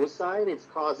even suicide. It's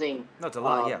causing That's a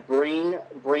lot, yeah.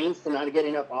 brains to not get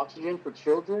enough oxygen for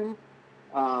children.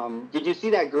 Did you see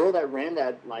that girl that ran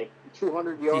that like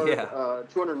 200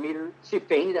 meter? She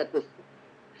fainted at the.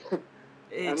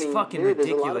 It's fucking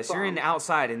ridiculous. You're in the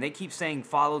outside, and they keep saying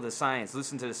follow the science,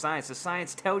 listen to the science. The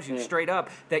science tells you straight up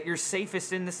that you're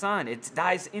safest in the sun. It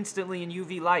dies instantly in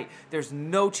UV light. There's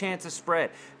no chance of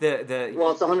spread.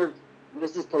 Well, it's 100.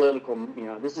 This is political.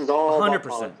 This is all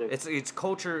 100%. It's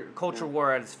culture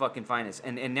war at its fucking finest.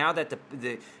 And now that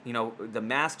the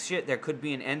mask shit, there could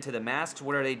be an end to the masks.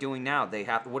 What are they doing now?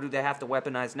 What do they have to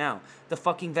weaponize now? The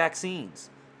fucking vaccines.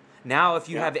 Now, if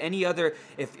you have any other,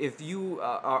 if you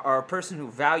are a person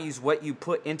who values what you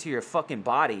put into your fucking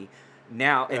body,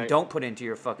 now and don't put into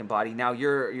your fucking body, now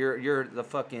you're the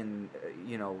fucking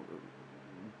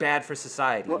bad for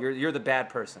society. Well, you're the bad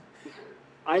person.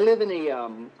 I live in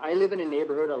a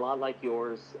neighborhood a lot like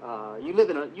yours. You live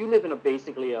in a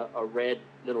basically a red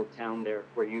little town there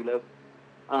where you live.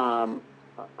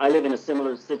 I live in a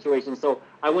similar situation. So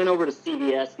I went over to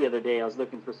CVS the other day. I was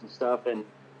looking for some stuff, and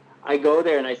I go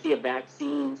there and I see a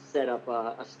vaccine set up,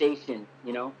 a station,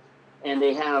 and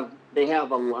they have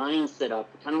a line set up,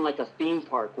 kind of like a theme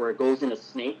park where it goes in a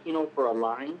snake, for a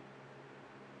line.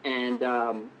 And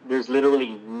there's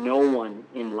literally no one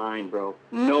in line, bro.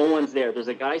 No one's there. There's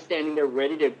a guy standing there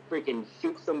ready to freaking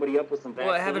shoot somebody up with some vaccine.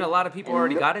 Well, haven't a lot of people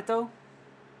already got it, though?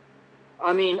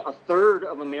 I mean, a third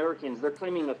of Americans, they're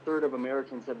claiming a third of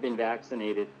Americans have been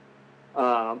vaccinated.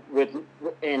 And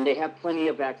they have plenty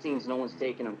of vaccines. No one's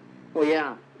taking them. Well,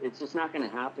 yeah, it's just not going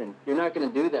to happen. You're not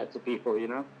going to do that to people,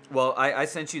 Well, I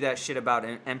sent you that shit about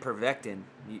Empervectin.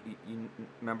 You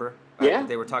remember? Yeah.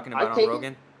 They were talking about on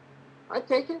Rogan. I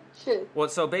take it. Shit. Well,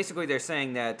 so basically they're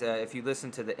saying that if you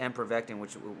listen to the Empervectin,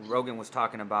 which Rogan was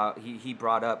talking about, he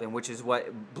brought up, and which is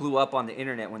what blew up on the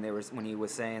internet when he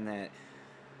was saying that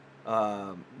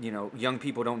young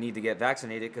people don't need to get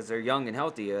vaccinated because they're young and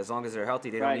healthy. As long as they're healthy,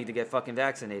 they don't need to get fucking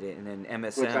vaccinated. And then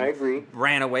MSM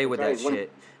ran away with that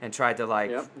shit and tried to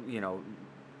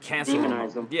cancel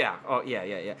demonize them. Yeah. Oh,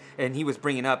 yeah. And he was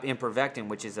bringing up Empervectin,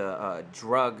 which is a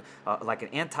drug, like an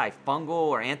antifungal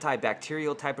or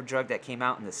antibacterial type of drug that came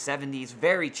out in the 70s.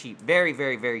 Very cheap, very,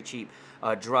 very, very cheap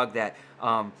drug that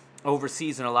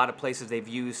overseas in a lot of places they've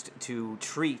used to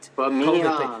treat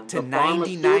COVID to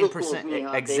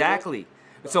 99%. Exactly.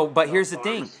 So, but here's the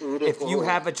thing: if you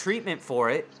have a treatment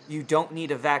for it, you don't need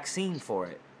a vaccine for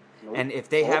it. Nope. And if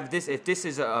they have this, if this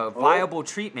is a viable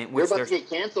treatment, which you're about to get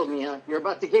canceled, Mia. You're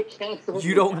about to get canceled.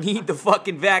 You don't need the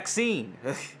fucking vaccine.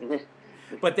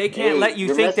 But they can't let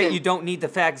you think that you don't need the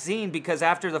vaccine, because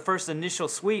after the first initial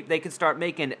sweep, they can start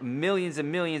making millions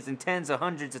and millions and tens of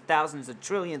hundreds of thousands of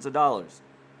trillions of dollars.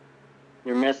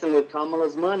 You're messing with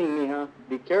Kamala's money, Mija.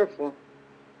 Be careful.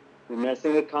 You're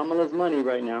messing with Kamala's money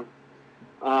right now.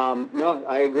 No,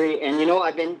 I agree. And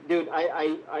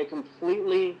I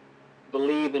completely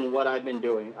believe in what I've been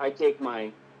doing. I take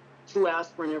my 2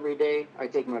 aspirin every day. I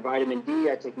take my vitamin D.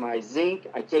 I take my zinc.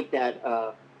 I take that,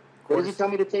 what did you tell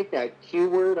me to take? That Q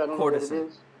word? I don't know what it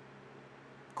is.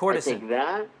 Cortisone. I take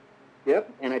that.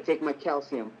 Yep. And I take my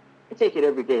calcium. I take it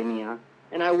every day, Mija.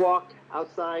 And I walk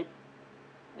outside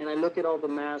and I look at all the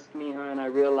masks, Mija, and I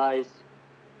realize,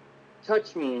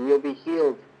 touch me and you'll be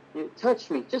healed. Touch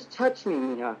me. Just touch me,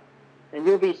 Mija. And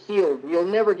you'll be healed. You'll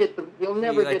never get the. You'll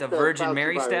never like get the Virgin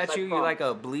Mary virus, statue. You like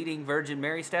a bleeding Virgin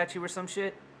Mary statue or some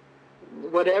shit.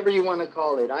 Whatever you want to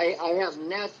call it. I have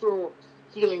natural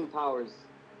healing powers.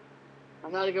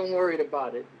 I'm not even worried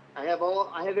about it. I have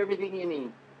everything you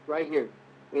need right here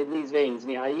in these veins,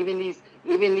 Mija. Even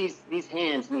these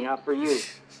hands, Mija, for you.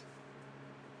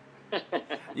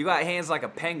 You got hands like a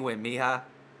penguin, Mija.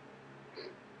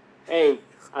 Hey,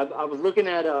 I was looking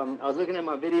at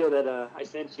my video that I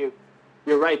sent you.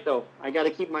 You're right though. I got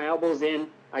to keep my elbows in.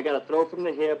 I got to throw from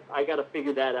the hip. I got to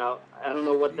figure that out. I don't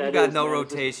know what that is. You got no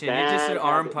rotation. You're just an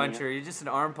arm puncher. Mija. You're just an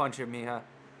arm puncher, Mija.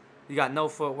 You got no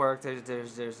footwork.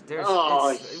 There's.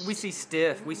 Oh, we see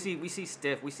stiff. We see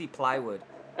stiff. We see plywood.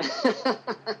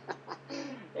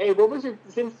 Hey, what was your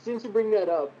since you bring that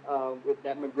up with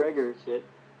that McGregor shit?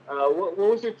 What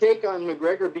was your take on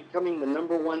McGregor becoming the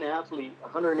 #1 athlete,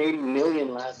 180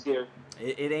 million last year?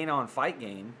 It ain't on Fight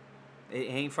Game. It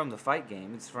ain't from the Fight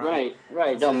Game. It's from Right.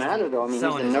 Don't matter though. I mean, he's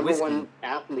the #1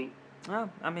 athlete.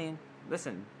 Well, I mean,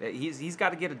 listen, he's got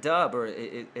to get a dub, or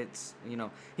it's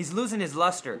he's losing his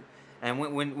luster, and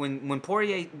when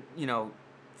Poirier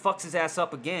fucks his ass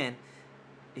up again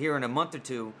here in a month or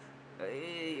two,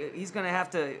 he's gonna have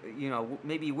to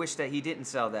maybe wish that he didn't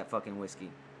sell that fucking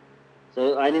whiskey.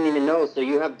 So I didn't even know. So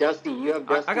you have Dusty. I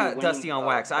got Dusty on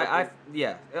wax.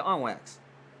 on wax.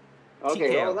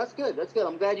 Okay, TKO. well, that's good.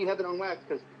 I'm glad you have it on wax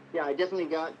because, I definitely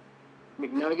got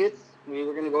McNuggets. We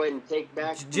were going to go ahead and take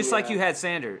back. Just like you had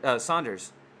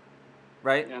Saunders,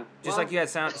 right? Yeah. Just like you had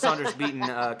Saunders beating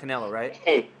Canelo, right?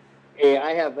 Hey,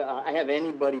 I have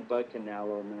anybody but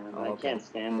Canelo, man. Oh, I okay. can't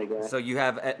stand the guy. So you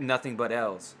have nothing but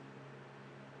L's.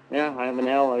 Yeah, I have an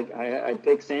L. I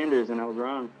picked Sanders, and I was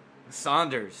wrong.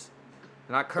 Saunders.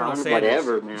 Not Colonel Sanders. Sanders.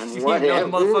 Whatever, man. You Whatever.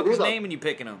 know the motherfucker's name and you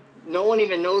picking him. No one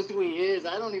even knows who he is.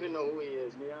 I don't even know who he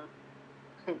is,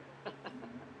 man.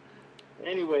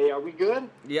 Anyway, are we good?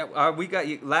 Yeah, we got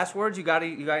you. Last words. You got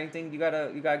anything? You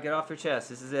gotta get off your chest.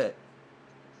 This is it.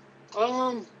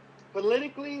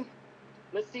 Politically,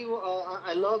 let's see.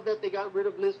 I love that they got rid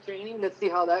of Liz Cheney. Let's see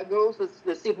how that goes.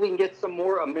 Let's see if we can get some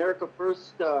more America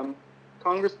First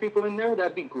Congress people in there.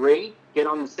 That'd be great. Get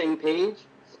on the same page.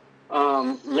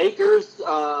 Lakers,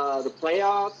 the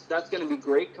playoffs. That's gonna be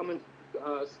great coming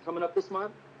up this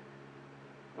month.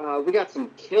 We got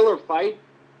some killer fight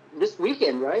this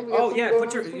weekend, right? Oh yeah,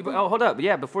 hold up.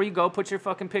 Yeah, before you go, put your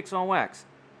fucking picks on wax.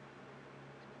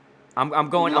 I'm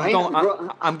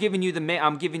giving you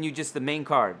just the main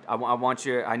card. I want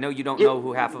your. I know you don't know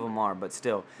who half of them are, but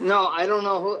still. No, I don't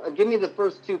know who. Give me the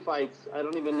first 2 fights. I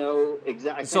don't even know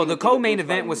exactly. So the co-main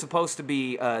event was supposed to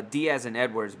be Diaz and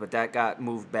Edwards, but that got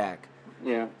moved back.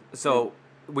 Yeah. So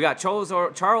we got Charles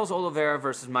Oliveira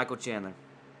versus Michael Chandler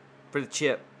for the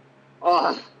chip.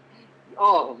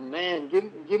 Oh man,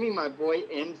 give me my boy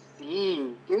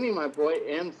MC. Give me my boy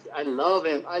MC. I love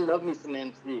him. I love me some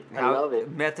MC. I love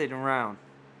it. Method and round.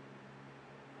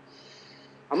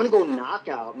 I'm gonna go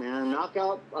knockout, man.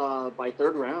 Knockout by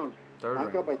third round.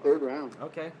 Knockout by third round.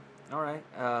 Okay. All right.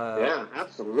 Yeah,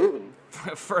 absolutely.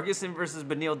 Ferguson versus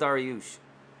Beneil Dariush.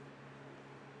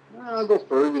 I'll go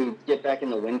Fergie. Get back in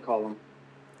the win column.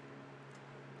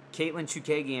 Caitlin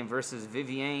Chukagian versus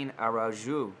Viviane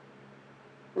Araújo.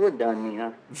 We're done,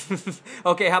 Mija.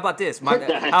 Okay, how about this?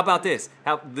 How about this?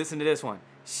 Listen to this one.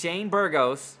 Shane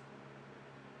Burgos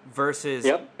versus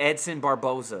Edson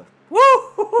Barboza. Woo!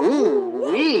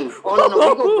 Ooh, we. Oh, no,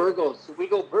 we go Burgos. We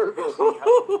go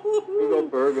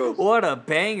Burgos. What a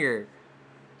banger.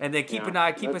 And then keep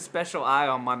a special eye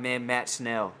on my man Matt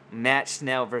Schnell. Matt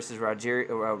Schnell versus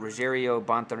Rogerio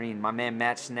Bontorin. My man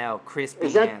Matt Schnell, crispy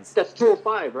hands. That's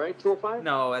 205, right? 205?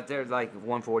 No, they're like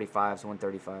 145s,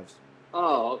 135s.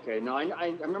 Oh, okay. No,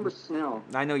 I remember Snell.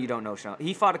 I know you don't know Schnell.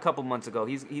 He fought a couple months ago.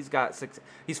 He's got 6.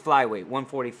 He's flyweight,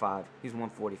 145. He's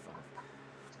 145.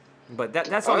 But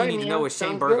that's all you need to know is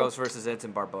Shane Burgos versus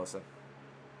Edson Barboza.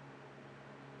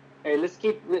 Hey, let's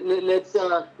keep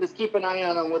an eye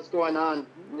on what's going on.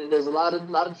 There's a lot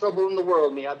of trouble in the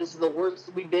world, Mia. This is the worst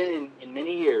we've been in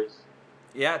many years.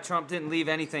 Yeah, Trump didn't leave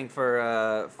anything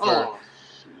for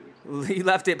he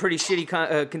left it pretty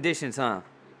shitty conditions, huh?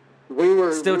 We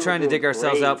were trying to dig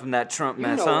ourselves out from that Trump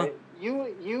mess, huh?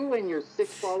 you and your 6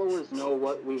 followers know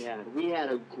what we had. We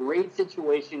had a great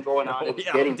situation going on. It's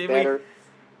yeah, getting did better.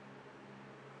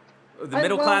 The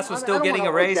middle class was still getting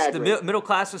wanna erased. The exaggerate. middle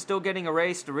class was still getting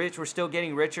erased. The rich were still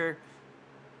getting richer.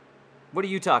 What are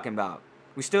you talking about?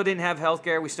 We still didn't have health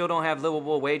care. We still don't have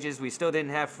livable wages. We still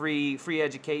didn't have free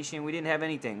education. We didn't have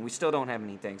anything. We still don't have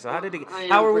anything. So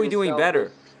how are we doing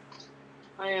better?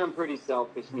 I am pretty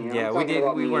selfish, Miha.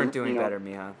 Yeah, we weren't doing better,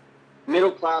 Miha.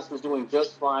 Middle class was doing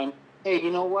just fine. Hey,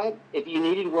 you know what? If you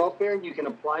needed welfare, you can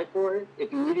apply for it.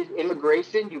 If you needed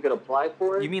immigration, you could apply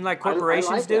for it. You mean like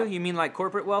corporations I like do? that. You mean like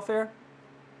corporate welfare?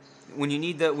 When you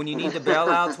need the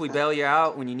bailouts, we bail you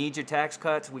out. When you need your tax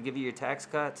cuts, we give you your tax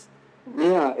cuts.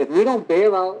 Yeah, if we don't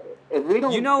bail out,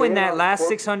 You know, in that last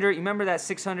 $600, you remember that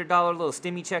 $600 little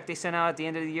stimmy check they sent out at the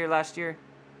end of the year last year?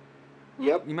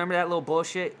 Yep. You remember that little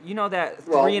bullshit? You know that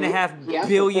Well, $3.5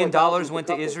 billion went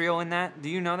to Israel in that? Do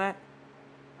you know that?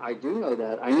 I do know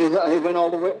that. I knew that it went all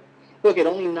the way. Look, at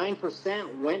only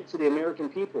 9% went to the American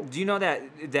people. Do you know that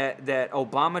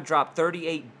Obama dropped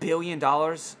 $38 billion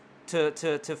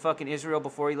to fucking Israel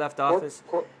before he left office?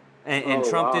 And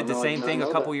Trump did the same thing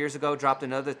a couple years ago, dropped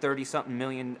another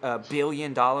 30-something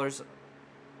billion dollars.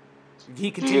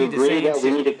 He continued Do you agree that we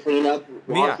shit. need to clean up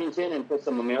Washington and put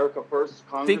some America First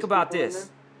Congress Think about people in this.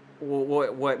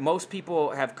 What most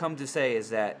people have come to say is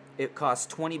that it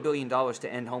costs $20 billion to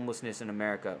end homelessness in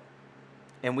America.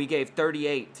 And we gave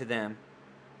 38 to them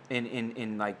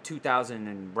in like 2000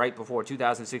 and right before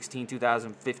 2016,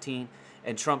 2015.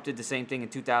 And Trump did the same thing in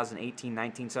 2018,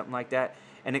 19, something like that.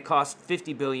 And it cost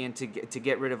 $50 billion to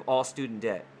get rid of all student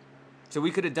debt. So we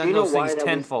could have done those things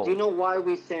tenfold. Do you know why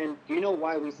we send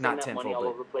that money all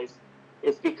over the place?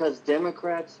 It's because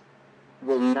Democrats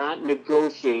will not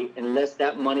negotiate unless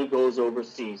that money goes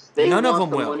overseas. None of them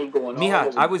will. Money going Miha, all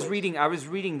over I the was place.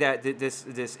 reading that this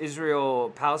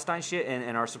Israel-Palestine shit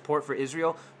and our support for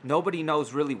Israel, nobody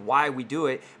knows really why we do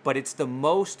it, but it's the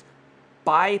most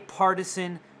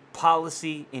bipartisan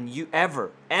policy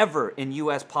ever in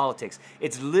U.S. politics.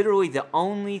 It's literally the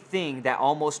only thing that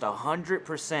almost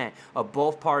 100% of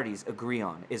both parties agree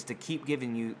on is to keep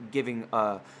giving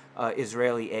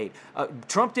Israeli aid.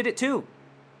 Trump did it too.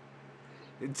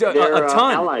 They're a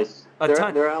ton. Allies. A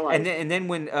ton. They're allies. And then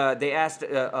when they asked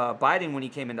Biden when he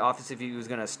came into office if he was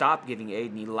going to stop giving aid,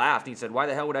 and he laughed. And he said, "Why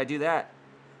the hell would I do that?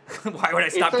 Why would I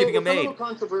stop giving him aid?" It's a little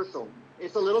controversial.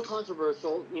 It's a little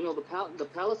controversial. You know, the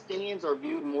Palestinians are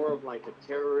viewed more of like a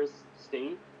terrorist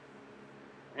state,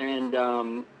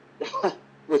 and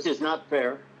which is not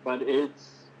fair. But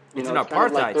it's an kind of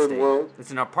apartheid like third state. world.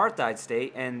 It's an apartheid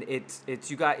state, and it's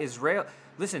you got Israel.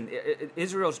 Listen,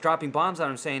 Israel's dropping bombs on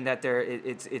them, saying that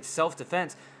it's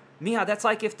self-defense. Miha, that's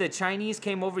like if the Chinese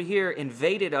came over here,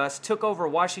 invaded us, took over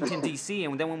Washington D.C.,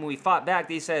 and then when we fought back,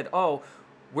 they said, "Oh,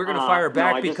 we're going to fire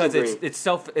back I because disagree. it's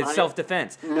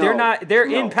self-defense." No, They're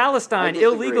no, in Palestine I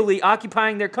disagree. illegally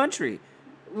occupying their country.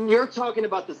 You're talking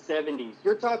about the 70s.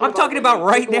 I'm talking about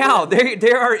right now.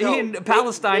 They are in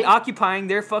Palestine they- occupying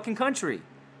their fucking country.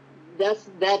 That's.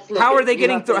 How are they you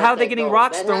have to how are let they that getting go.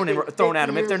 rocks That thrown happened at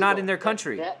them if 50 they're not years in their ago.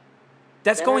 country? That's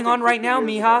That's going on happened right 50 now,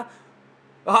 years Miha. ago.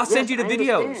 I'll send you the Yes, I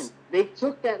videos. understand. They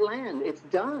took that land. It's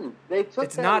done. They took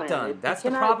It's that not land. done. That's They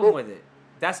the cannot problem go- with it.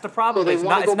 That's the So problem. they It's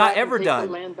wanna not. go It's not back and ever take their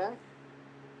done. land back?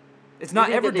 It's not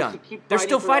You think ever that they done. should keep They're fighting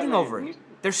still for that fighting land? over it. You-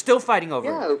 They're still fighting over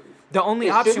Yeah. it. The only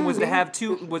They option was to shouldn't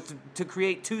have be. to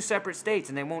create two separate states,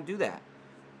 and they won't do that.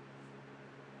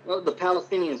 Well, the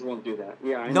Palestinians won't do that.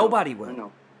 Yeah, I know. Nobody will. I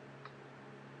know.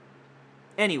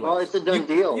 Anyway, Well, it's a done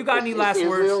deal. You got any last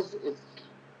words?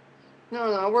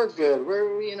 No, we're good.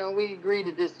 We agree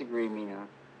to disagree, Mina.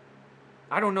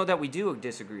 I don't know that we do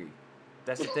disagree.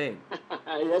 That's the thing.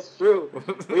 That's true.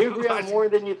 We agree on more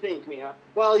than you think, Mia.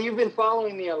 Well, you've been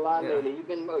following me a lot lately. You've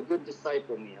been a good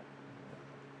disciple, Mia.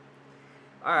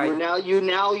 All right. You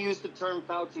now use the term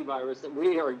Fauci virus, and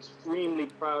we are extremely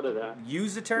proud of that.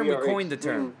 Use the term. We We are coined the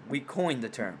extreme. term. We coined the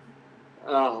term.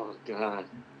 Oh, God.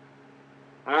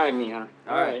 All right, Mia.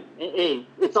 All right. Hey,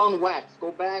 it's on wax.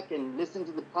 Go back and listen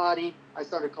to the potty. I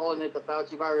started calling it the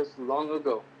Fauci virus long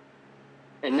ago.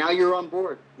 And now you're on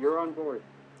board. You're on board.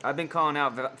 I've been calling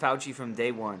out Fauci from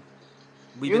day one.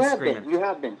 We've You been have screaming. been. You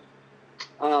have been.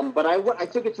 But I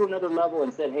took it to another level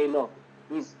and said, hey, look,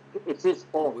 it's his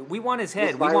fault. We want his head.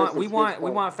 This We virus want is we his want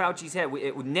fault. Fauci's head.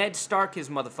 Ned Stark his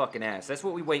motherfucking ass. That's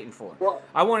what we waiting for. Well,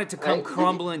 I want it to come I-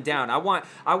 crumbling down. I want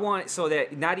it so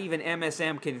that not even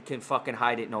MSM can fucking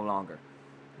hide it no longer.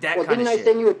 That Well, kind didn't of I shit.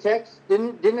 send you a text?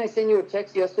 Didn't I send you a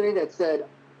text yesterday that said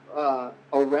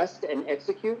arrest and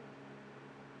execute?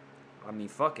 I mean,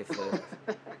 fuck if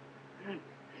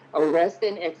Arrest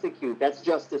and execute. That's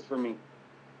justice for me.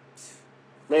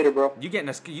 Later, bro. You getting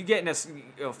us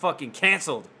fucking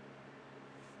canceled.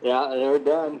 Yeah, they're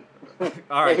done.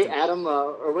 All right. Hey, Adam,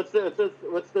 or what's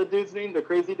the dude's name? The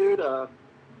crazy dude?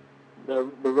 The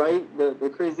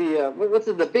crazy, what's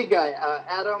the big guy?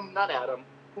 Adam, not Adam.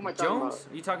 Who am I talking Jones?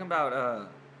 about? You talking about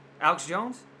Alex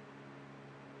Jones?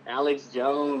 Alex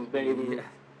Jones, baby.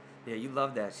 Yeah, you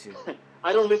love that shit.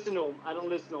 I don't listen to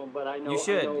him, but I know. You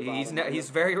should. I know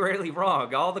He's very rarely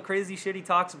wrong. All the crazy shit he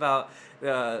talks about.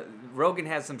 Rogan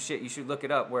has some shit. You should look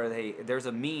it up. Where there's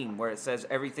a meme where it says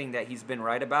everything that he's been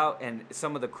right about, and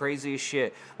some of the craziest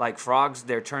shit, like frogs.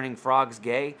 They're turning frogs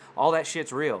gay. All that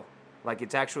shit's real. Like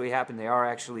it's actually happened. They are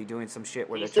actually doing some shit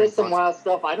where he they're says some wild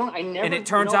stuff. I never. And it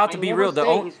turns out to be real.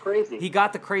 He's crazy. He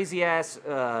got the crazy ass.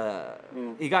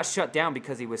 He got shut down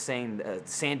because he was saying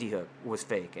Sandy Hook was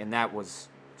fake, and that was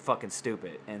fucking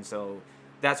stupid. And so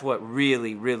that's what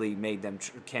really, really made them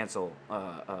cancel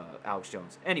Alex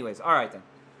Jones. Anyways, all right then.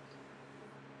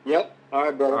 Yep. All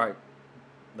right, brother. All right.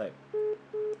 Later.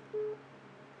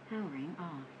 Powering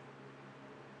off.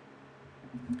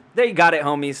 There you got it,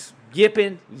 homies.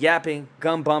 Yipping, yapping,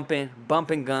 gum bumping,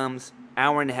 bumping gums.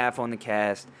 Hour and a half on the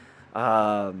cast.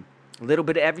 A little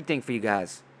bit of everything for you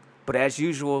guys. But as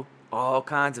usual, all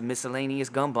kinds of miscellaneous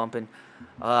gum bumping.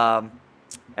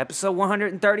 Episode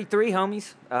 133,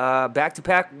 homies. Back to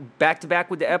back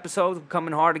with the episodes.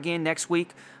 Coming hard again next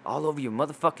week. All over your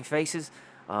motherfucking faces.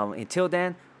 Until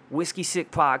then, Whiskey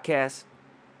Sick Podcast.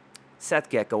 Seth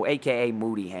Gecko, a.k.a.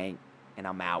 Moody Hank. And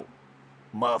I'm out.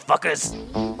 Motherfuckers.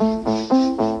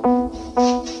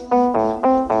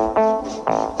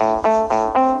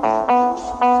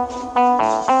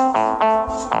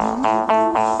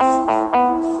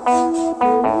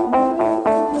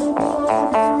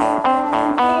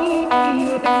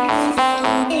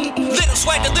 Little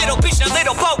swag, a little bitch, a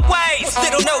little both ways.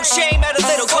 Little no shame, add a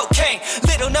little cocaine.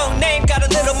 Little no name, got a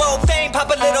little more fame. Pop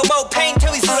a little more pain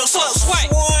till he's little slow swing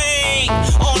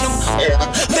on him.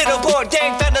 Little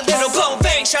Bourdain, found a little blow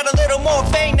vein. Shot a little more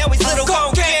vein, now he's little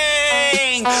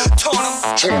cocaine. Torn him.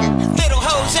 Little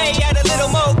Jose, add a little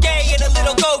more gay. And a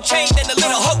little gold chain, then a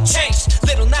little hope change.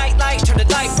 Little nightlight, turn the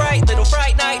light bright. Little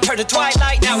bright night, turn to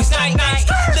twilight, now he's night-night.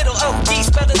 Little OG,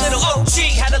 spelled a little OG.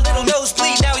 Had a little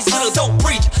nosebleed, now he's little don't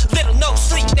breathe. Little no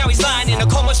sleep, now he's lying in a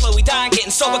coma, slowly dying,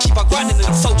 getting sober, keep on grinding,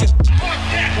 little soldier.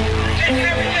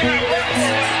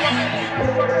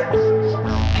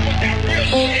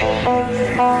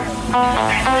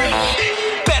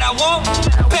 Bet I won't,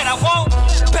 bet I won't,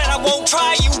 bet I won't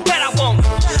try you, bet I won't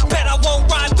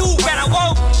ride through, bet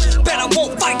I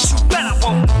won't fight you, bet I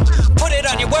won't. Put it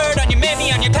on your word, on your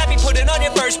mammy, on your pappy, put it on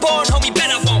your firstborn, homie, bet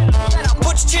I won't.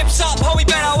 Put your chips up, homie,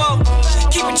 bet I won't.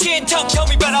 Keep your chin tucked,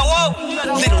 homie, bet I won't.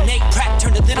 Little Nate Pratt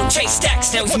turned to little Chase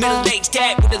Stacks, now he's middle-aged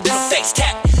dad with a little face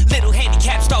tap. Little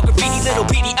handicap, star graffiti, little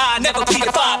beady eye, never plead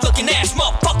a five, looking ass,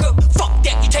 motherfucker. Fuck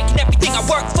that, you taking everything I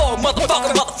work for,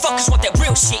 motherfucker. Motherfuckers want that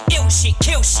real shit, ill shit,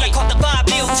 kill shit. I caught the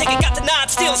vibe, meal ticket, got the nine,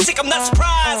 still sick, I'm not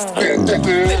surprised.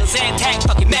 Little Zantac,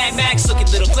 fucking Mad Max, looking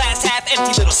little glass half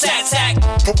empty, little sad sack.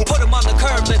 Put him on the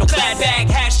curb, little glad bag,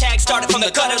 hashtag started from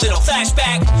the gutter, little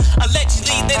flashback.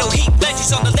 Allegedly, little heat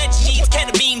legends on the legend needs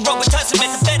ketamine, Robitussin,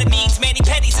 methamphetamines, mani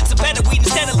petties, and some better weed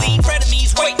instead of lean.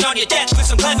 Frenemies waiting on your death with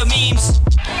some clever memes.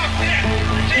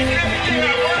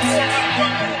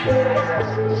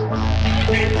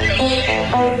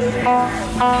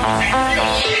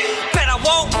 Bet I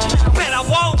won't, bet I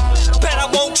won't, bet I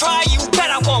won't try you, bet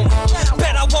I won't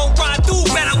ride through,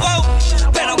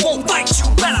 bet I won't fight you,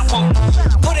 bet I won't.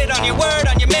 Put it on your word,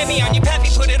 on your mammy, on your pappy,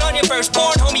 put it on your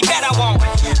firstborn, homie, bet I won't.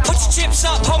 Put your chips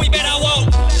up, homie, bet I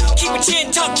won't. Keep your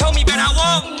chin tucked, homie, bet I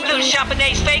won't. Little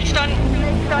Chardonnay's fake done.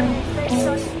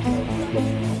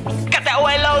 Got that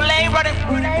OLO lay running.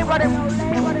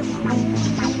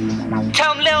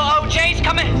 Tell him little OJ's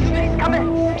coming.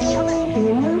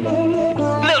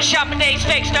 Little Chardonnay's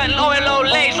fake done, OLO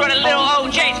lays running. Little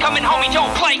OJ's coming, homie,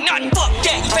 don't play nothing. Fuck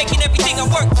that, you faking everything I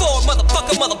work for.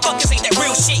 Motherfuckers ain't that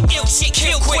real shit, ill shit,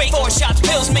 kill quick. 4 shots,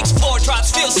 pills, mix floor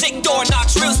drops, feel sick, door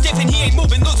knocks, real stiff and he ain't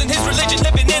moving, losing his religion,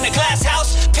 living in a glass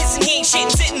house. Pissing, he ain't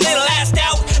shitting, sitting little assed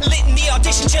out. Lit in the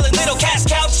audition, chilling, little cast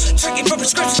couch. Tricking for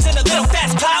prescriptions in a little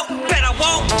fast clout. Bet I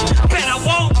won't, bet I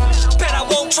won't, bet I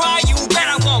won't try you, bet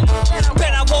I won't.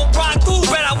 Bet I won't ride through,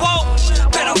 bet I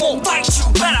won't fight you,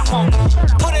 bet I won't.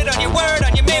 Put it on your word,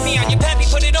 on your mammy, on your pappy,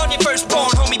 put it on your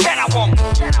firstborn, homie, bet I won't.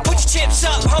 Put your chips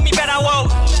up, homie, bet I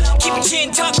won't. Keep your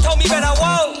chin tucked, homie, bet I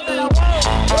won't.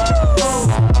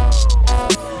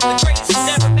 The greatest has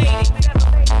never made it.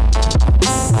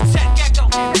 Seth Gecko.